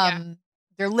thinner.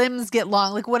 Their limbs get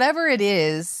long, like whatever it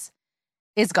is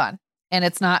gone and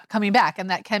it's not coming back. And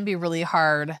that can be really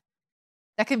hard.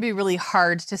 That can be really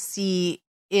hard to see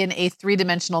in a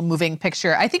 3-dimensional moving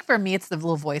picture. I think for me, it's the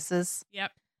little voices.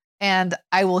 Yep. And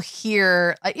I will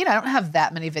hear, I don't have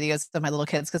that many videos of my little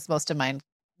kids because most of mine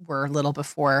were little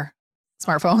before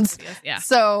smartphones. Yeah.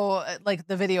 So like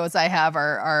the videos I have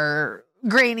are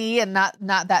grainy and not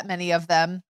that many of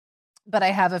them. But I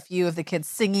have a few of the kids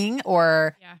singing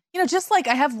or, just like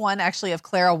I have one actually of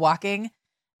Clara walking,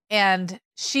 and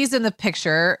she's in the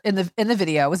picture in the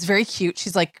video. It was very cute.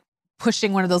 She's like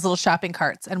pushing one of those little shopping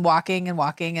carts and walking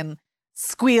and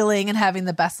squealing and having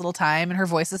the best little time. And her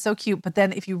voice is so cute. But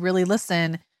then if you really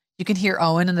listen, you can hear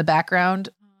Owen in the background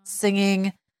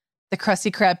singing the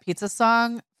Krusty Krab pizza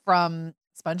song from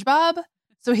SpongeBob.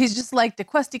 So he's just like, the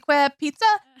Krusty Krab pizza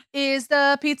is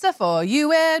the pizza for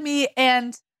you and me.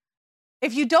 And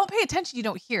if you don't pay attention, you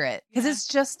don't hear it because it's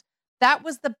just, that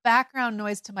was the background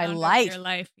noise to my life. Your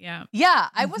life. Yeah. Yeah.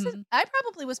 I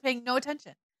probably was paying no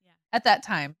attention at that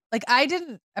time. Like I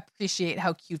didn't appreciate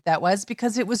how cute that was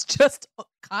because it was just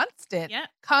constant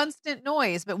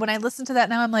noise. But when I listen to that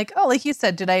now, I'm like, oh, like you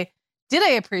said, did I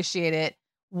appreciate it?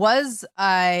 Was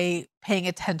I paying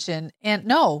attention? And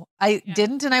no, I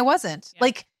didn't. And I wasn't.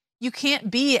 Like you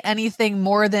can't be anything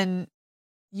more than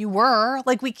you were.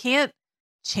 Like we can't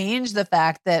change the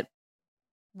fact that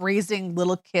raising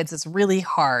little kids is really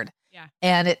hard. Yeah.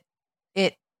 And it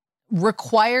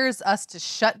requires us to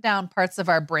shut down parts of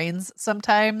our brains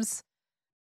sometimes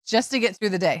just to get through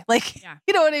the day. Like,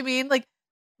 you know what I mean? Like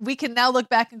we can now look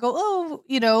back and go,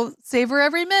 oh, savor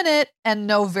every minute, and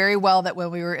know very well that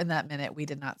when we were in that minute, we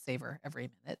did not savor every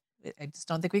minute. I just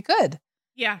don't think we could.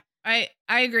 Yeah, I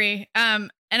agree.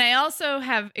 And I also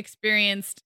have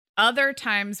experienced other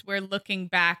times where looking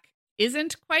back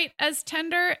isn't quite as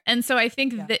tender. And so I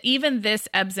think that even this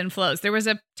ebbs and flows. There was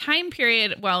a time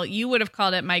period, well, you would have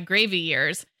called it my gravy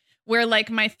years, where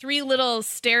like my 3 little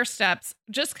stair steps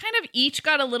just kind of each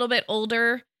got a little bit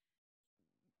older.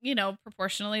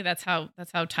 Proportionally, that's how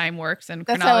time works and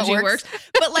chronology works.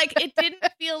 But like, it didn't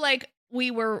feel like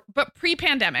but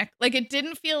pre-pandemic, like it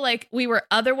didn't feel like we were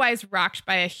otherwise rocked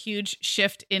by a huge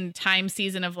shift in time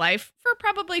season of life for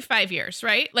probably 5 years,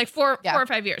 right? Like 4 or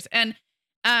 5 years. And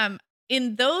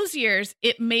in those years,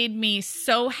 it made me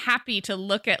so happy to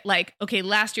look at like, okay,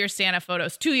 last year's Santa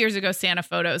photos, 2 years ago Santa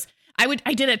photos.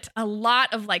 I did a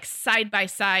lot of like side by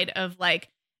side of like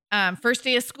first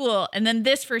day of school and then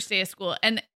this first day of school.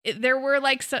 And there were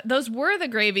like, those were the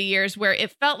gravy years where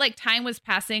it felt like time was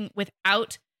passing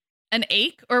without an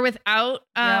ache or without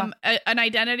an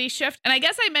identity shift. And I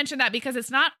guess I mentioned that because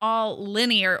it's not all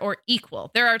linear or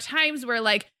equal. There are times where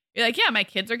like, you're like, yeah, my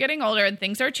kids are getting older and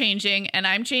things are changing and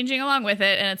I'm changing along with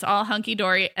it and it's all hunky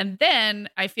dory. And then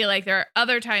I feel like there are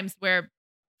other times where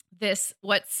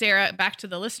what Sarah, back to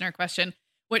the listener question,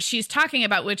 what she's talking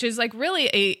about, which is like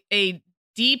really a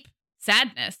deep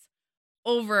sadness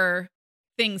over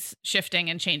things shifting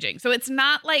and changing. So it's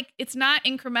not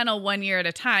incremental 1 year at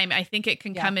a time. I think it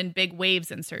can come in big waves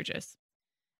and surges.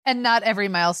 And not every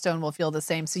milestone will feel the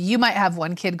same. So you might have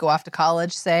one kid go off to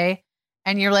college, say,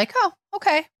 and you're like, oh,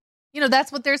 okay.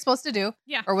 That's what they're supposed to do.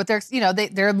 Yeah. Or what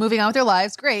they're moving on with their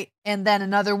lives. Great. And then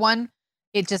another one,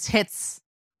 it just hits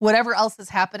whatever else is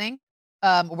happening,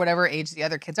 or whatever age the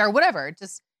other kids are, whatever. It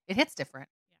hits different.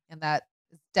 Yeah. And that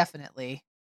is definitely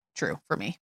true for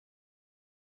me.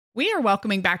 We are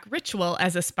welcoming back Ritual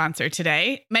as a sponsor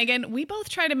today. Megan, we both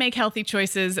try to make healthy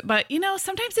choices, but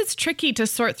sometimes it's tricky to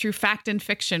sort through fact and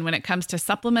fiction when it comes to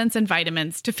supplements and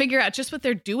vitamins to figure out just what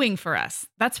they're doing for us.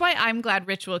 That's why I'm glad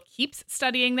Ritual keeps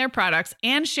studying their products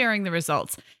and sharing the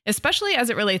results, especially as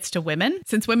it relates to women,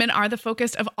 since women are the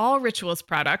focus of all Ritual's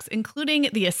products, including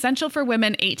the Essential for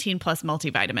Women 18 Plus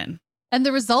multivitamin. And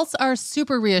the results are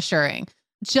super reassuring.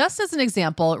 Just as an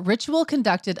example, Ritual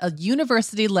conducted a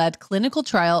university-led clinical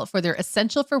trial for their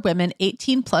Essential for Women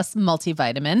 18 Plus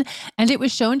multivitamin, and it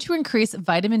was shown to increase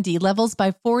vitamin D levels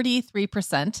by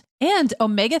 43% and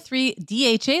omega-3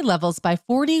 DHA levels by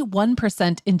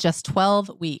 41% in just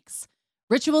 12 weeks.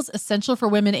 Ritual's Essential for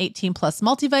Women 18 Plus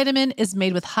multivitamin is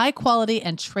made with high quality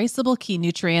and traceable key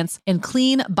nutrients in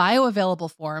clean,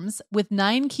 bioavailable forms with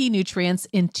 9 key nutrients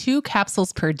in 2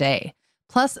 capsules per day.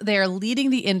 Plus, they are leading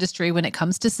the industry when it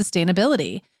comes to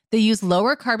sustainability. They use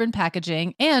lower carbon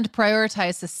packaging and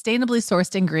prioritize sustainably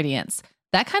sourced ingredients.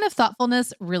 That kind of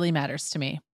thoughtfulness really matters to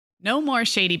me. No more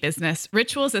shady business.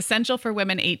 Ritual's Essential for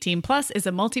Women 18 Plus is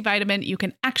a multivitamin you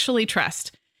can actually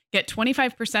trust. Get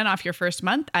 25% off your first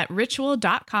month at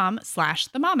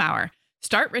ritual.com/themomhour.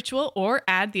 Start Ritual or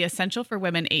add the Essential for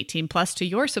Women 18 Plus to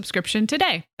your subscription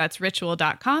today. That's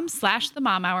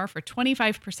ritual.com/themomhour for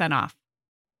 25% off.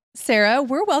 Sarah,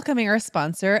 we're welcoming our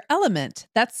sponsor, Element.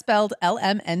 That's spelled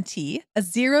LMNT, a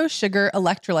zero-sugar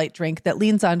electrolyte drink that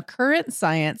leans on current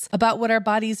science about what our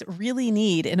bodies really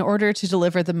need in order to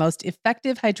deliver the most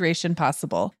effective hydration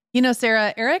possible.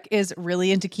 Sarah, Eric is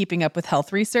really into keeping up with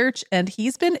health research, and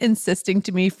he's been insisting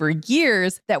to me for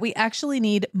years that we actually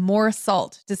need more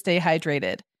salt to stay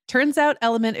hydrated. Turns out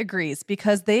Element agrees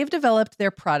because they've developed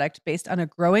their product based on a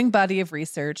growing body of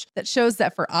research that shows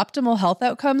that for optimal health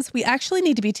outcomes, we actually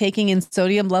need to be taking in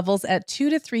sodium levels at 2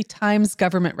 to 3 times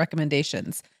government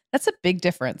recommendations. That's a big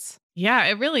difference. Yeah,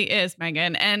 it really is,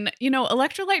 Megan. And,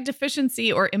 electrolyte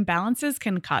deficiency or imbalances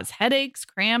can cause headaches,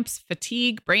 cramps,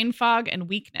 fatigue, brain fog, and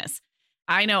weakness.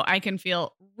 I know I can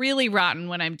feel really rotten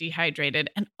when I'm dehydrated.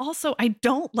 And also, I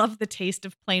don't love the taste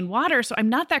of plain water, so I'm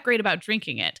not that great about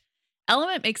drinking it.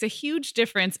 Element makes a huge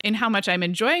difference in how much I'm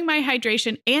enjoying my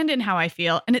hydration and in how I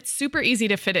feel, and it's super easy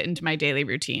to fit it into my daily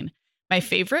routine. My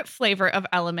favorite flavor of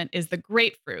Element is the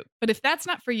grapefruit. But if that's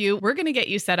not for you, we're going to get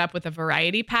you set up with a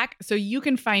variety pack so you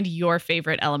can find your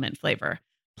favorite Element flavor.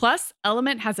 Plus,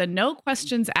 Element has a no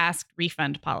questions asked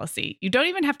refund policy. You don't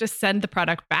even have to send the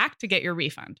product back to get your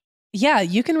refund. Yeah,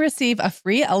 you can receive a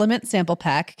free Element sample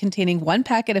pack containing 1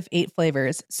 packet of 8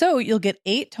 flavors. So you'll get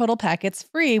 8 total packets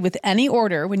free with any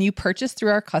order when you purchase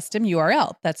through our custom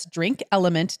URL. That's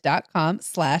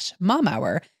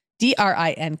drinkelement.com/momhour.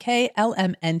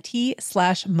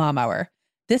 DRINKLMNT/momhour.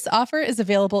 This offer is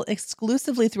available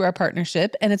exclusively through our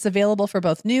partnership, and it's available for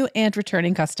both new and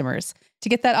returning customers. To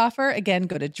get that offer, again,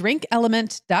 go to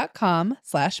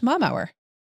drinkelement.com/momhour.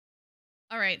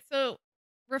 All right. So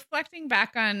reflecting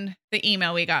back on the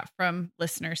email we got from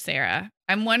listener Sarah,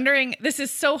 I'm wondering, this is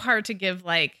so hard to give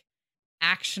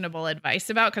actionable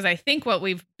advice about, because I think what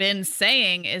we've been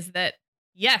saying is that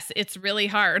yes, it's really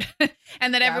hard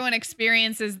and that everyone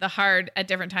experiences the hard at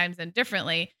different times and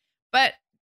differently. But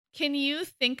can you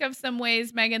think of some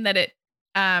ways, Megan, that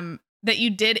that you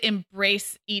did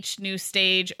embrace each new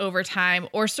stage over time,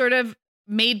 or sort of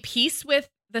made peace with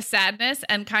the sadness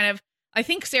and kind of, I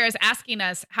think Sarah's asking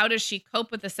us, how does she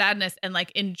cope with the sadness and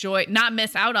enjoy, not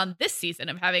miss out on this season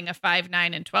of having a 5,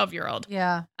 9, and 12-year-old?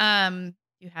 Yeah.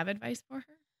 You have advice for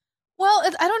her? Well,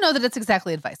 I don't know that it's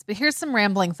exactly advice, but here's some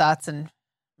rambling thoughts, and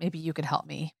maybe you could help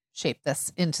me shape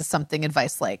this into something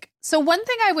advice-like. So one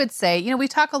thing I would say, we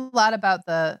talk a lot about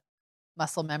the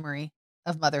muscle memory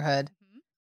of motherhood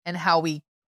and how we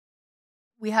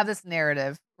have this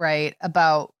narrative, right,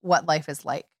 about what life is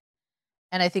like.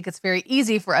 And I think it's very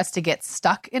easy for us to get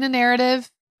stuck in a narrative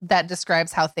that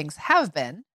describes how things have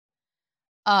been.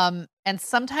 And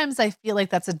sometimes I feel like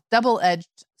that's a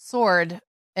double-edged sword,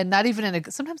 and not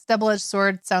even sometimes double-edged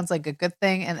sword sounds like a good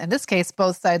thing. And in this case,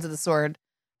 both sides of the sword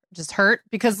just hurt,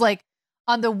 because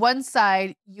on the one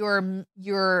side,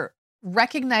 you're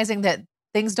recognizing that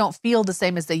things don't feel the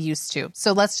same as they used to.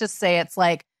 So let's just say it's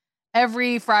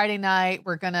every Friday night,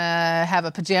 we're going to have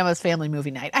a pajamas family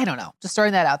movie night. I don't know, just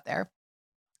throwing that out there.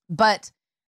 But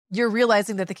you're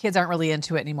realizing that the kids aren't really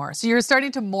into it anymore. So you're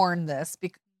starting to mourn this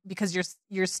because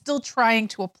you're still trying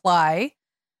to apply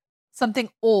something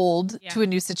old to a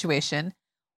new situation,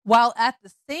 while at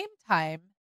the same time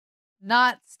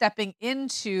not stepping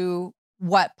into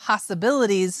what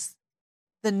possibilities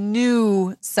the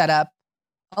new setup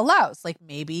allows.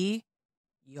 Maybe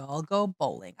y'all go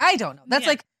bowling. I don't know. That's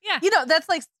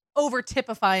that's over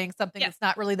typifying something that's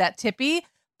not really that tippy.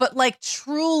 But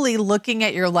truly looking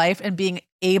at your life and being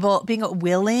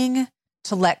willing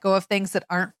to let go of things that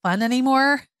aren't fun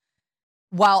anymore,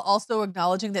 while also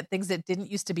acknowledging that things that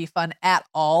didn't used to be fun at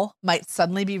all might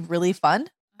suddenly be really fun,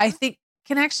 I think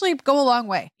can actually go a long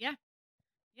way. Yeah.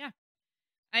 Yeah.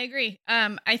 I agree.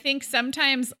 I think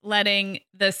sometimes letting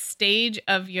the stage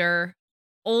of your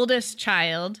oldest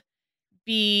child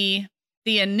be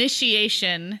the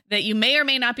initiation that you may or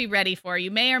may not be ready for,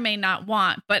 you may or may not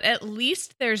want, but at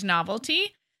least there's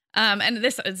novelty. And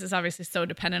this is obviously so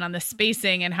dependent on the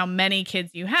spacing and how many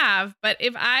kids you have. But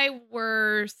if I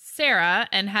were Sarah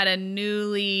and had a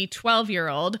newly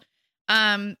 12-year-old,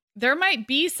 there might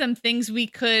be some things we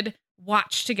could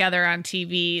watch together on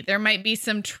TV. There might be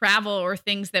some travel or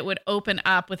things that would open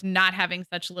up with not having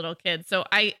such little kids. So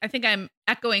I think I'm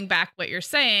echoing back what you're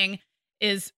saying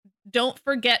is, don't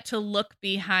forget to look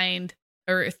behind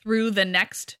or through the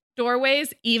next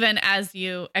doorways, even as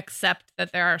you accept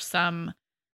that there are some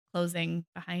closing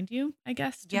behind you, I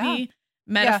guess, to be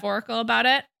metaphorical about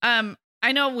it.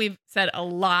 I know we've said a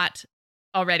lot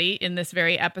already in this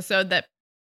very episode that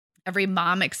every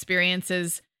mom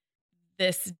experiences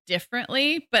this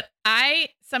differently, but I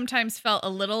sometimes felt a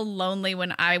little lonely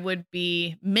when I would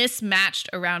be mismatched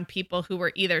around people who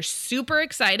were either super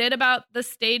excited about the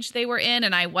stage they were in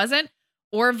and I wasn't,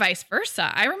 or vice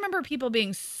versa. I remember people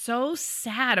being so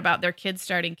sad about their kids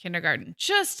starting kindergarten,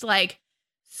 just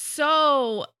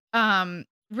so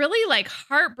really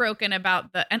heartbroken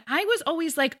about and I was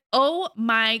always oh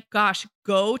my gosh,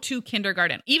 go to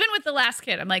kindergarten. Even with the last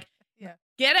kid, I'm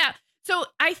get out. So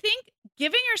I think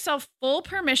giving yourself full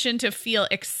permission to feel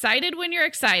excited when you're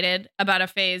excited about a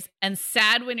phase and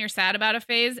sad when you're sad about a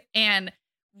phase, and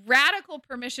radical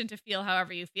permission to feel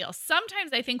however you feel.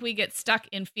 Sometimes I think we get stuck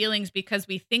in feelings because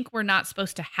we think we're not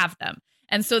supposed to have them.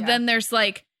 And so then there's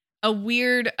a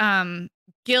weird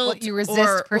guilt. What you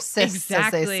resist persists,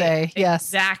 exactly, as they say. Yes.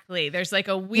 Exactly. There's like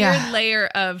a weird layer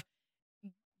of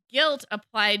guilt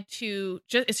applied to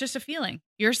it's just a feeling.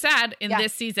 You're sad in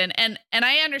this season. And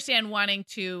I understand wanting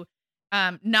to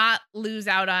not lose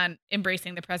out on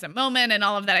embracing the present moment and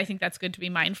all of that. I think that's good to be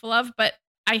mindful of. But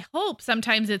I hope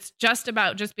sometimes it's just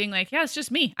about just being like, yeah, it's just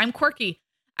me. I'm quirky.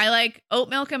 I like oat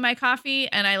milk in my coffee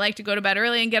and I like to go to bed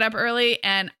early and get up early.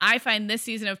 And I find this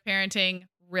season of parenting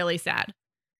really sad.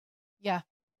 Yeah.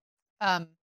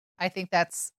 I think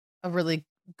that's a really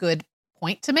good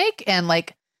point to make, and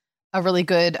like a really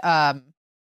good, what's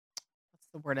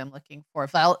the word I'm looking for?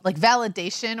 Like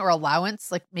validation or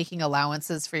allowance, like making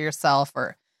allowances for yourself,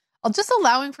 or just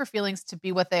allowing for feelings to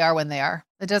be what they are when they are.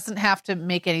 It doesn't have to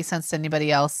make any sense to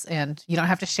anybody else, and you don't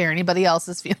have to share anybody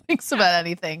else's feelings about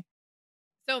anything.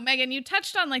 So Megan, you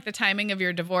touched on like the timing of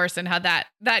your divorce and how that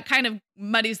kind of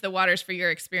muddies the waters for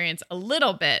your experience a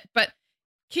little bit, but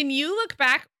can you look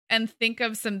back and think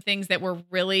of some things that were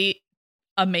really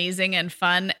amazing and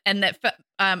fun, and that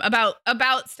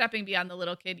about stepping beyond the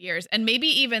little kid years, and maybe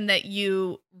even that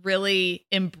you really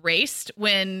embraced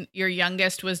when your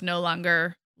youngest was no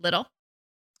longer little?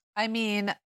 I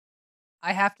mean,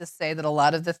 I have to say that a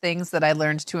lot of the things that I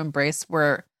learned to embrace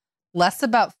were less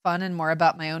about fun and more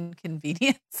about my own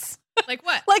convenience. Like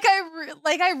what?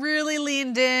 I really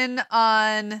leaned in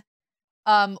on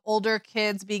older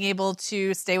kids being able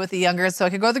to stay with the younger so I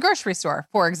could go to the grocery store,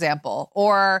 for example,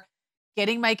 or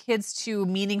getting my kids to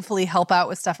meaningfully help out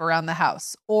with stuff around the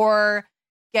house, or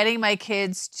getting my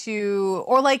kids to,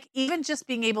 or like even just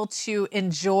being able to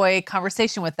enjoy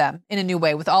conversation with them in a new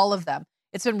way with all of them.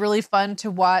 It's been really fun to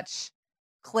watch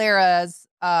Clara's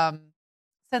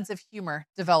sense of humor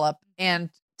develop, and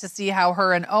to see how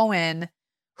her and Owen,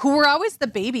 who were always the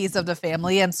babies of the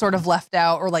family and sort of left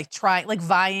out or like trying, like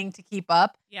vying to keep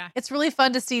up. Yeah. It's really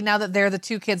fun to see now that they're the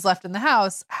two kids left in the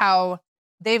house, how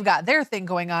they've got their thing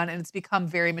going on, and it's become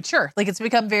very mature. Like it's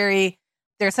become their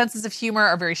senses of humor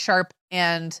are very sharp,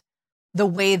 and the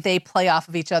way they play off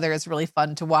of each other is really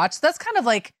fun to watch. So that's kind of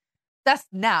like, that's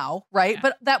now, right? Yeah.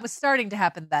 But that was starting to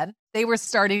happen then. They were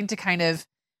starting to kind of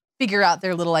figure out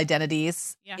their little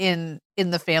identities in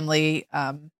the family,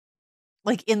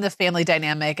 like in the family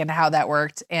dynamic and how that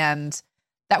worked. And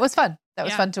that was fun. That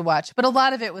was fun to watch. But a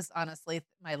lot of it was honestly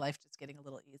my life just getting a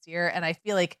little easier. And I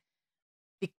feel like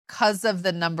because of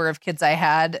the number of kids I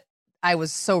had, I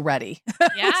was so ready.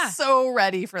 Yeah. I was so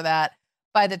ready for that.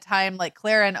 By the time like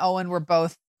Clara and Owen were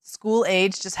both school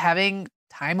age, just having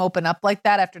time open up like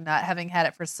that after not having had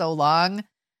it for so long,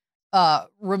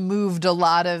 removed a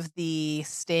lot of the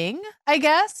sting, I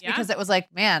guess, because it was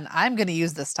like, man, I'm going to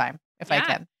use this time if I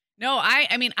can. No,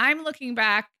 I mean, I'm looking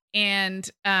back and,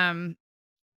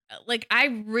 like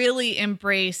I really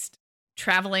embraced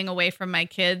traveling away from my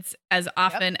kids as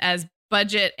often as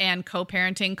budget and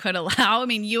co-parenting could allow. I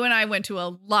mean, you and I went to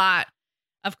a lot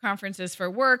of conferences for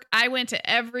work. I went to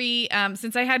every,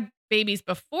 since I had babies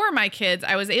before my kids,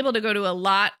 I was able to go to a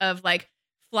lot of like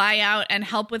fly out and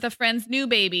help with a friend's new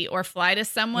baby, or fly to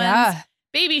someone's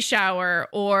baby shower,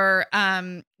 or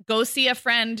go see a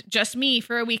friend, just me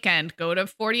for a weekend, go to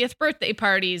 40th birthday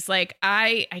parties. Like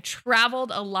I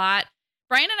traveled a lot.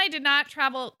 Brian and I did not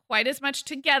travel quite as much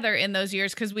together in those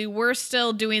years because we were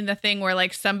still doing the thing where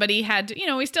like somebody had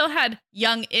to, we still had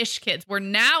young-ish kids. We're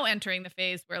now entering the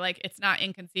phase where like it's not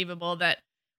inconceivable that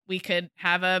we could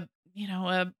have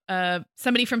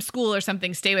somebody from school or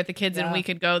something stay with the kids and we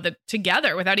could go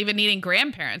together without even needing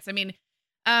grandparents. I mean,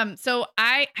 so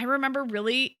I remember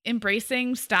really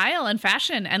embracing style and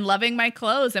fashion and loving my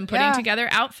clothes and putting together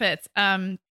outfits.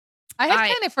 I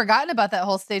had kind of forgotten about that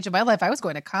whole stage of my life. I was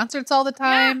going to concerts all the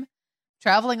time,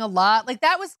 traveling a lot. Like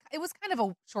it was kind of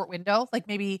a short window, like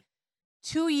maybe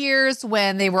 2 years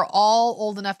when they were all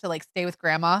old enough to like stay with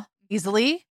grandma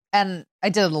easily. And I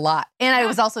did it a lot. And I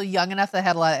was also young enough that I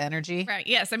had a lot of energy. Right.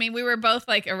 Yes. I mean, we were both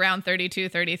like around 32,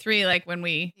 33, like when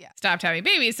we stopped having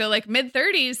babies. So like mid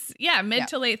 30s. Yeah. Mid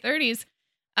to late 30s.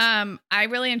 I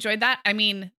really enjoyed that. I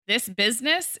mean, this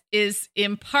business is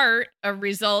in part a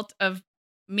result of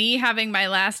me having my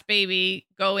last baby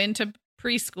go into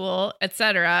preschool,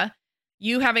 etc.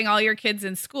 You having all your kids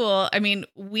in school. I mean,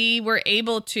 we were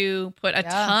able to put a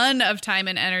ton of time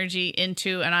and energy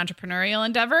into an entrepreneurial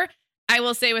endeavor. I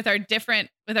will say with our different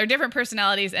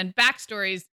personalities and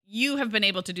backstories, you have been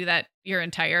able to do that your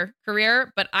entire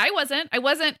career, but I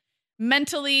wasn't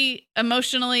mentally,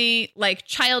 emotionally, like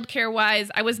childcare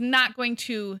wise. I was not going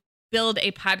to build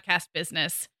a podcast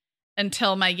business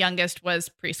until my youngest was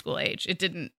preschool age. It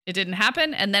didn't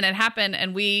happen. And then it happened.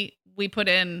 And we put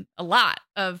in a lot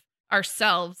of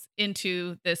ourselves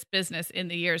into this business in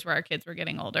the years where our kids were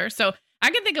getting older. So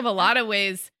I can think of a lot of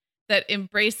ways that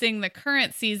embracing the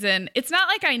current season, it's not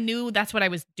like I knew that's what I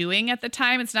was doing at the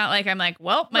time. It's not like I'm like,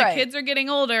 well, my kids are getting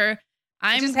older.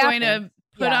 I'm going to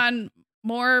put on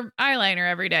more eyeliner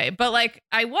every day. But like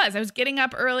I was getting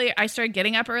up early. I started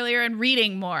getting up earlier and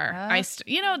reading more.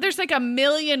 There's like a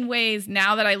million ways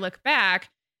now that I look back,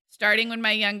 starting when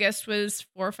my youngest was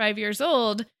 4 or 5 years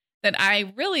old, that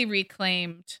I really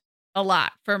reclaimed a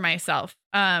lot for myself.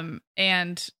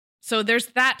 And so there's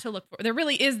that to look for. There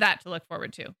really is that to look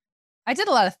forward to. I did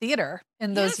a lot of theater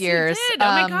in those years. You did. Oh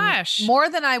my gosh. More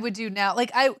than I would do now.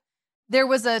 Like there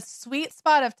was a sweet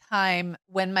spot of time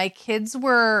when my kids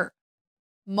were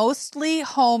mostly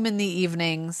home in the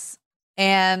evenings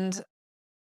and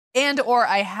or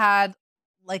I had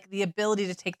like the ability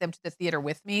to take them to the theater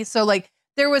with me. So like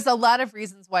there was a lot of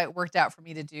reasons why it worked out for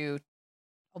me to do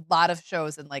a lot of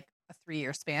shows in like a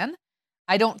 3-year span.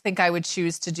 I don't think I would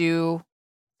choose to do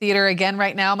theater again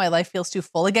right now. My life feels too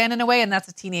full again in a way. And that's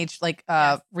a teenage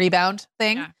rebound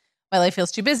thing. Yeah. My life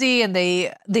feels too busy and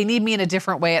they need me in a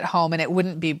different way at home. And it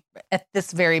wouldn't be at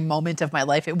this very moment of my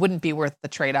life. It wouldn't be worth the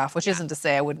trade-off, which isn't to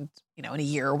say I wouldn't, in a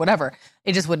year or whatever,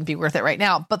 it just wouldn't be worth it right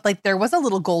now. But like there was a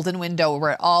little golden window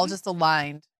where it all just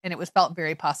aligned and it felt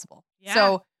very possible. Yeah.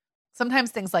 So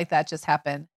sometimes things like that just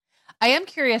happen. I am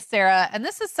curious, Sarah, and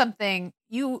this is something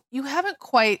you're not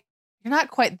quite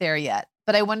there yet,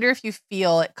 but I wonder if you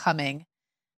feel it coming.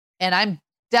 And I'm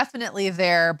definitely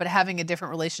there, but having a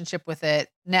different relationship with it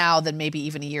now than maybe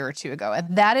even a year or two ago.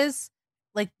 And that is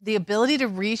like the ability to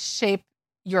reshape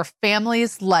your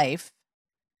family's life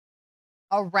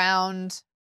around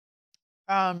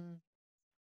one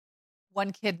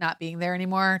kid not being there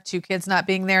anymore, 2 kids not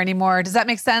being there anymore. Does that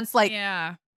make sense? Like,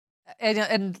 yeah.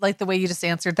 And like the way you just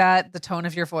answered that, the tone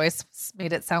of your voice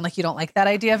made it sound like you don't like that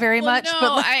idea very much. No,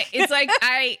 but it's like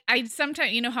I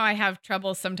sometimes, you know how I have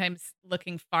trouble sometimes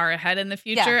looking far ahead in the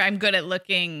future. Yeah. I'm good at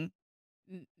looking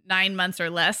 9 months or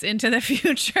less into the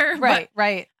future. Right,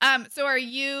 right. So are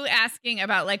you asking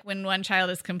about like when one child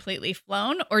is completely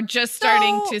flown, or just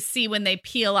starting to see when they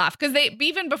peel off? Because they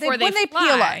even before they fly,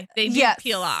 peel off, they do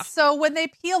peel off. So when they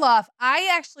peel off, I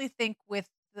actually think with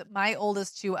my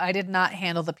oldest 2, I did not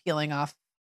handle the peeling off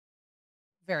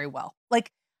very well.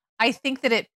 Like, I think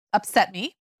that it upset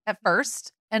me at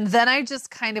first, and then I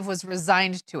just kind of was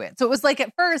resigned to it. So it was like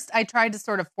at first I tried to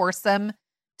sort of force them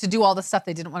to do all the stuff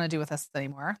they didn't want to do with us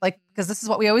anymore, like because this is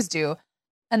what we always do.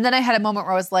 And then I had a moment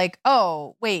where I was like,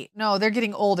 oh, wait, no, they're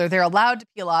getting older. They're allowed to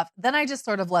peel off. Then I just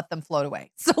sort of let them float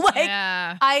away. So like,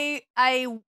 I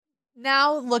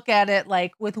now look at it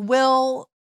like with Will,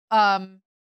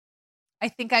 I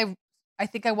think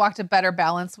I walked a better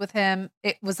balance with him.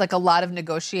 It was like a lot of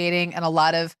negotiating and a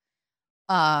lot of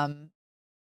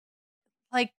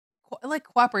like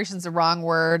cooperation's the wrong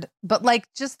word, but like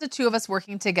just the 2 of us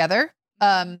working together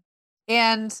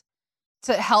and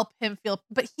to help him feel,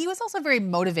 but he was also very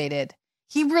motivated.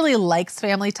 He really likes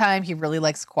family time. He really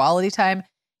likes quality time.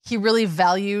 He really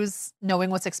values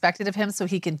knowing what's expected of him so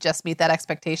he can just meet that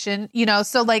expectation,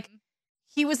 so like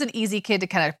he was an easy kid to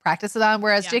kind of practice it on.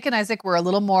 Whereas Jake and Isaac were a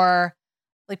little more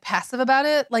like passive about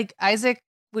it. Like Isaac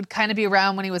would kind of be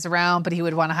around when he was around, but he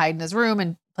would want to hide in his room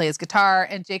and play his guitar.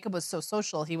 And Jacob was so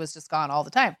social. He was just gone all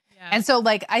the time. Yeah. And so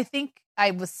like, I think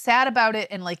I was sad about it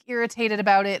and like irritated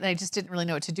about it. And I just didn't really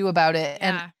know what to do about it. Yeah.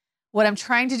 And what I'm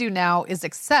trying to do now is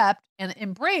accept and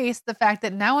embrace the fact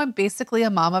that now I'm basically a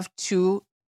mom of 2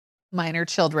 minor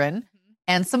children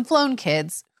and some flown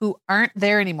kids who aren't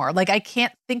there anymore. Like I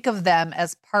can't think of them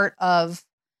as part of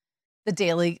the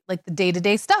daily, like the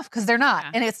day-to-day stuff because they're not.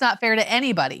 Yeah. And it's not fair to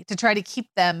anybody to try to keep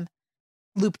them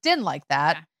looped in like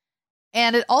that. Yeah.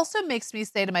 And it also makes me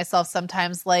say to myself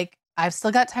sometimes, like, I've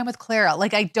still got time with Clara.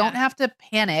 Like I don't have to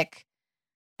panic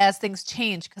as things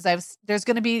change because there's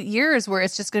going to be years where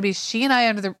it's just going to be she and I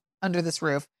under this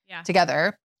roof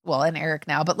together. Well, and Eric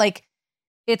now, but like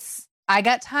I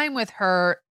got time with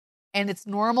her. And it's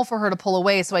normal for her to pull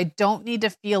away. So I don't need to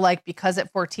feel like because at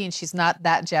 14, she's not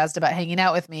that jazzed about hanging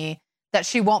out with me, that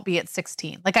she won't be at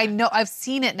 16. Like I know I've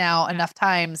seen it now enough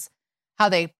times how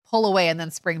they pull away and then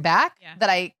spring back that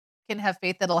I can have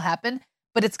faith that it'll happen.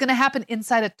 But it's going to happen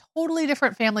inside a totally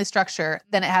different family structure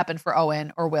than it happened for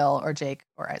Owen or Will or Jake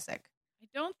or Isaac. I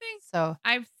don't think so.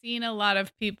 I've seen a lot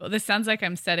of people. This sounds like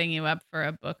I'm setting you up for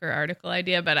a book or article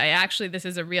idea, but this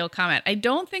is a real comment. I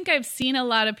don't think I've seen a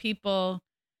lot of people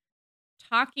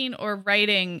talking or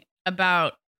writing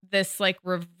about this like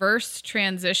reverse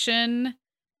transition,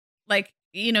 like,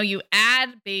 you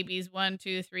add babies 1,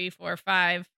 2, 3, 4,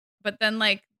 5, but then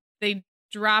like they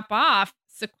drop off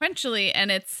sequentially and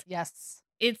it's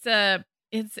a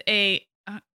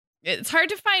it's hard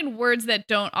to find words that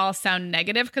don't all sound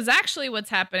negative, because actually what's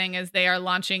happening is they are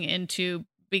launching into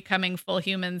becoming full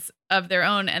humans of their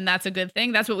own. And that's a good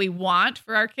thing. That's what we want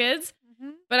for our kids.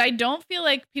 Mm-hmm. But I don't feel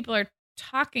like people are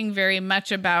talking very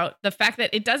much about the fact that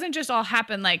it doesn't just all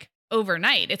happen like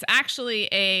overnight. It's actually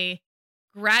a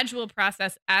gradual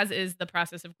process, as is the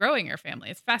process of growing your family.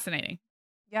 It's fascinating.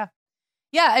 Yeah.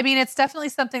 Yeah. I mean, it's definitely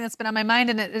something that's been on my mind.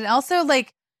 And also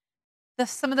like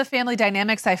some of the family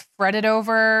dynamics I fretted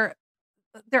over,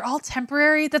 they're all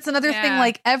temporary. That's another thing.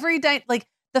 Like like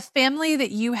the family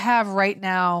that you have right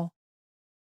now,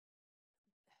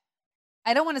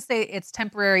 I don't want to say it's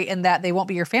temporary in that they won't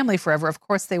be your family forever. Of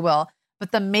course they will.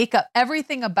 But the makeup,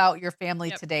 everything about your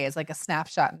family today is like a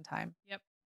snapshot in time. Yep.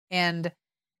 And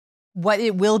what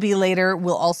it will be later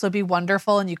will also be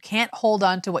wonderful. And you can't hold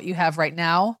on to what you have right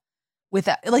now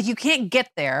without, like, you can't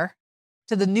get there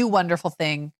to the new wonderful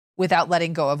thing without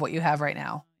letting go of what you have right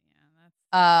now.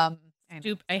 I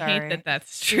hate that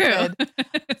that's true.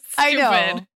 I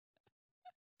know.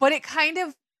 But it kind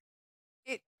of,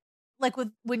 like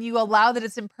when you allow that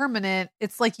it's impermanent,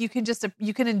 it's like you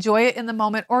can enjoy it in the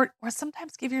moment, or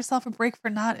sometimes give yourself a break for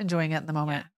not enjoying it in the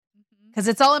moment. Because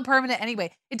it's all impermanent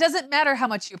anyway. It doesn't matter how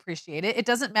much you appreciate it. It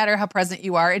doesn't matter how present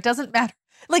you are. It doesn't matter.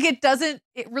 Like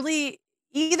it really,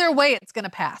 either way, it's going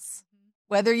to pass,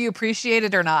 whether you appreciate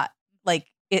it or not. Like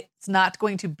it's not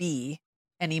going to be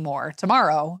anymore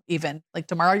tomorrow, even. Like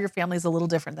tomorrow, your family's a little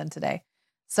different than today.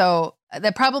 So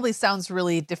that probably sounds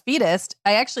really defeatist.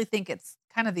 I actually think it's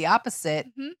kind of the opposite,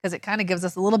 because it kind of gives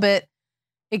us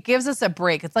it gives us a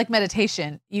break. It's like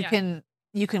meditation. You can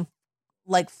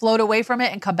like float away from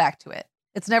it and come back to it.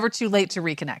 It's never too late to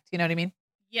reconnect. You know what I mean?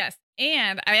 Yes.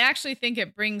 And I actually think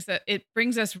it brings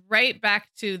us right back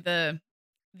to the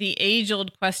age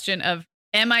old question of,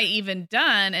 am I even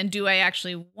done? And do I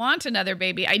actually want another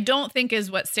baby? I don't think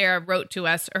is what Sarah wrote to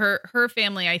us. Her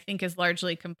family, I think, is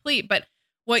largely complete. But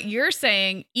what you're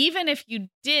saying, even if you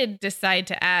did decide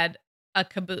to add a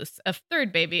caboose, a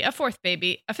third baby, a fourth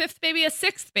baby, a fifth baby, a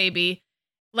sixth baby,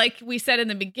 like we said in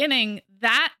the beginning,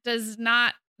 there's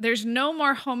no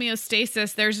more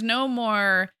homeostasis. There's no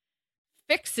more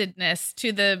fixedness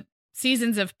to the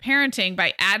seasons of parenting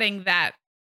by adding that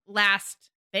last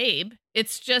babe.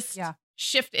 It's just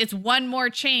shift. It's one more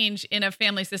change in a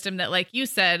family system that, like you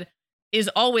said, is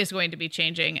always going to be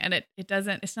changing. And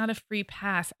it's not a free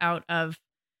pass out of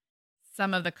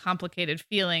some of the complicated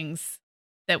feelings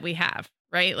that we have,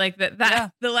 right? Like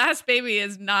the last baby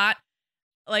is not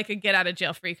like a get out of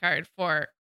jail free card for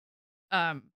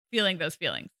feeling those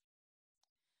feelings.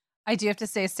 I do have to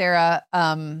say, Sarah,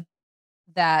 that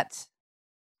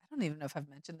I don't even know if I've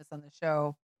mentioned this on the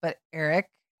show, but Eric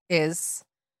is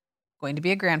going to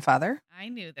be a grandfather. I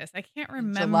knew this. I can't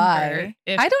remember. July.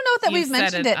 I don't know that we've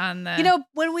mentioned it.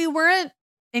 When we weren't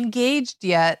engaged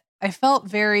yet, I felt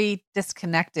very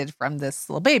disconnected from this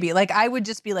little baby. Like I would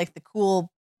just be like the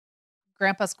cool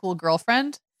grandpa's cool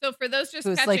girlfriend. So for those just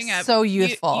catching like up, so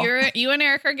youthful. You and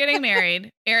Eric are getting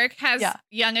married. Eric has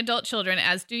young adult children,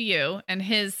 as do you, and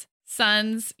his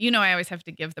sons. I always have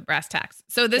to give the brass tacks.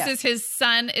 So this is his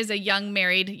son is a young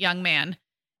married young man,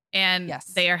 and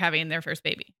they are having their first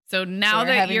baby. So now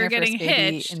that you're getting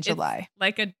hitched in July, it's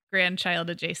like a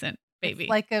grandchild adjacent baby, it's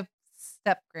like a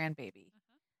step grandbaby.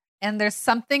 And there's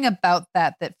something about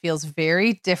that feels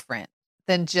very different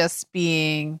than just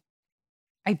being,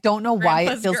 I don't know why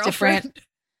it feels different.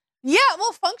 Yeah,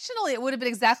 well, functionally, it would have been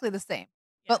exactly the same.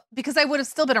 Yeah. But because I would have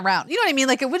still been around. You know what I mean?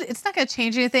 Like it's not going to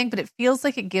change anything, but it feels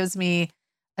like it gives me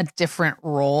a different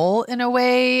role in a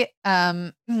way.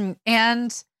 And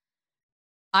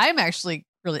I'm actually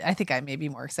I think I may be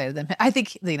more excited than him. I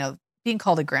think, being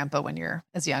called a grandpa when you're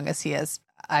as young as he is,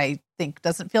 I think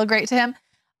doesn't feel great to him.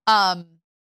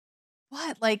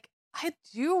 But like, I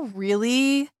do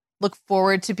really look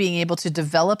forward to being able to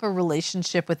develop a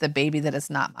relationship with a baby that is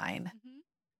not mine. Mm-hmm.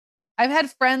 I've had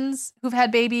friends who've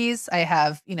had babies. I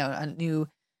have, a new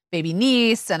baby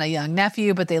niece and a young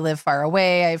nephew, but they live far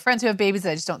away. I have friends who have babies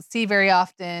that I just don't see very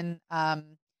often.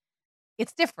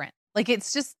 It's different. Like,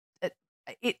 it's just,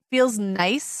 it feels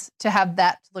nice to have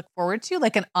that to look forward to,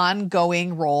 like an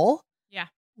ongoing role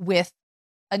with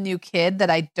a new kid that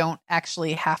I don't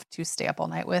actually have to stay up all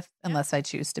night with unless I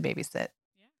choose to babysit.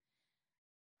 Yeah.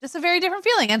 Just a very different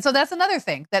feeling. And so that's another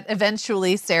thing that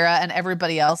eventually Sarah and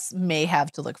everybody else may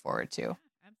have to look forward to.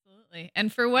 Yeah, absolutely.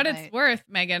 And for what it's worth,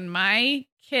 Megan, my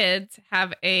kids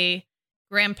have a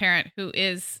grandparent who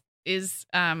is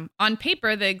on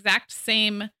paper the exact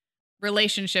same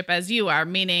relationship as you are,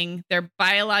 meaning their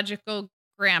biological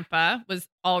grandpa was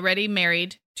already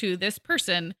married to this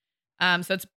person.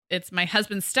 So it's my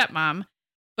husband's stepmom,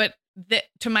 but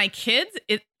to my kids,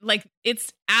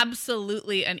 it's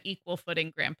absolutely an equal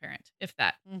footing grandparent. If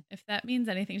that means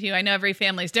anything to you, I know every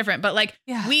family is different, but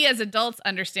we as adults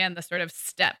understand the sort of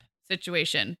step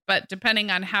situation. But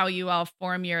depending on how you all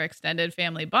form your extended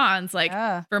family bonds,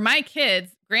 for my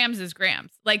kids, Grams is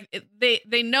Grams.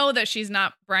 They know that she's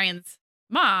not Brian's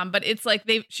mom, but it's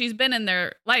she's been in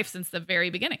their life since the very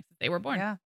beginning, since they were born.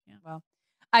 Yeah. Well,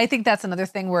 I think that's another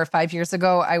thing where 5 years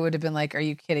ago, I would have been like, are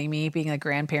you kidding me? Being a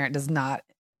grandparent does not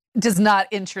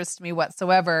interest me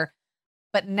whatsoever.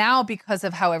 But now, because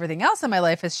of how everything else in my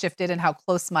life has shifted and how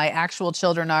close my actual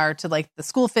children are to the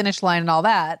school finish line and all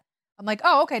that, I'm like,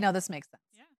 oh, okay, no, this makes sense.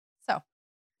 Yeah. So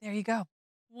there you go.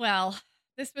 Well,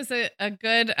 this was a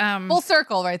good full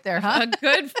circle right there, huh? A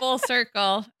good full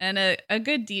circle and a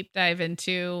good deep dive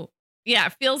into,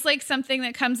 it feels like something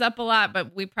that comes up a lot,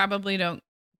 but we probably don't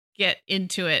get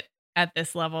into it at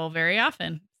this level very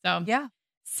often. So yeah.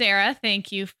 Sarah,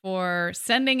 thank you for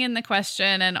sending in the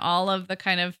question and all of the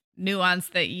kind of nuance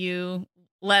that you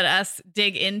let us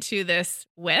dig into this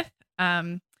with.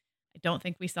 I don't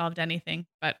think we solved anything,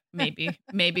 but maybe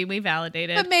we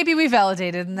validated. But maybe we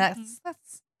validated, and that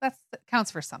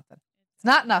counts for something. It's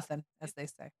not nothing, as they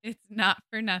say. It's not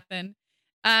for nothing.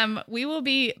 We will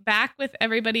be back with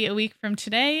everybody a week from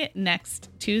today, next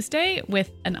Tuesday, with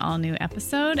an all-new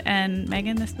episode. And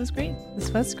Megan, this was great.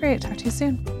 This was great. Talk to you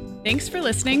soon. Thanks for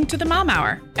listening to The Mom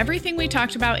Hour. Everything we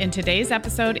talked about in today's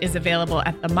episode is available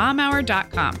at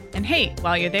themomhour.com. And hey,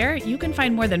 while you're there, you can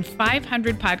find more than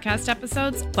 500 podcast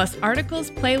episodes, plus articles,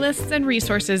 playlists, and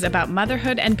resources about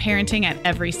motherhood and parenting at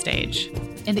every stage.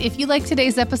 And if you like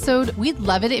today's episode, we'd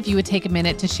love it if you would take a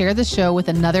minute to share the show with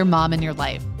another mom in your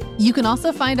life. You can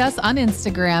also find us on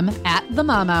Instagram at The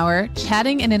Mom Hour,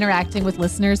 chatting and interacting with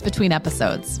listeners between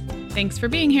episodes. Thanks for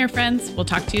being here, friends. We'll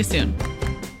talk to you soon.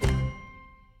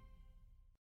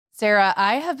 Sarah,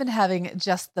 I have been having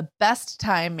just the best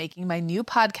time making my new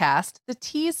podcast, The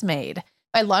Tea's Made.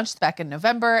 I launched back in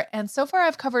November, and so far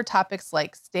I've covered topics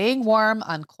like staying warm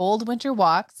on cold winter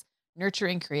walks,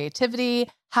 nurturing creativity,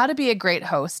 how to be a great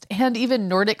host, and even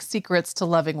Nordic secrets to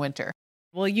loving winter.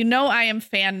 Well, I am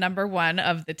fan number one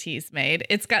of The Tea's Made.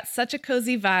 It's got such a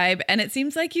cozy vibe, and it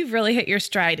seems like you've really hit your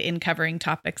stride in covering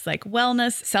topics like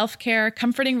wellness, self-care,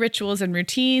 comforting rituals and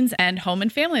routines, and home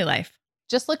and family life.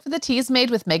 Just look for The Tea's Made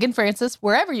with Megan Francis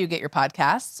wherever you get your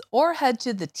podcasts, or head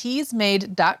to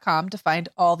theteasmade.com to find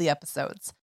all the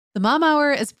episodes. The Mom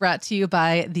Hour is brought to you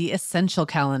by The Essential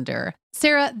Calendar.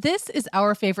 Sarah, this is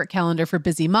our favorite calendar for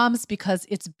busy moms because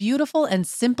its beautiful and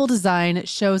simple design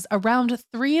shows around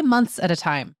 3 months at a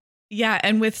time. Yeah,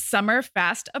 and with summer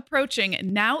fast approaching,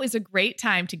 now is a great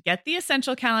time to get the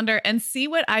Essential Calendar and see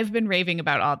what I've been raving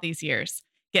about all these years.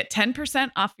 Get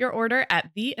 10% off your order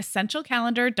at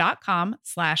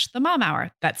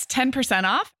theessentialcalendar.com/themomhour. That's 10%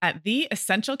 off at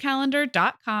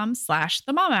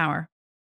theessentialcalendar.com/themomhour.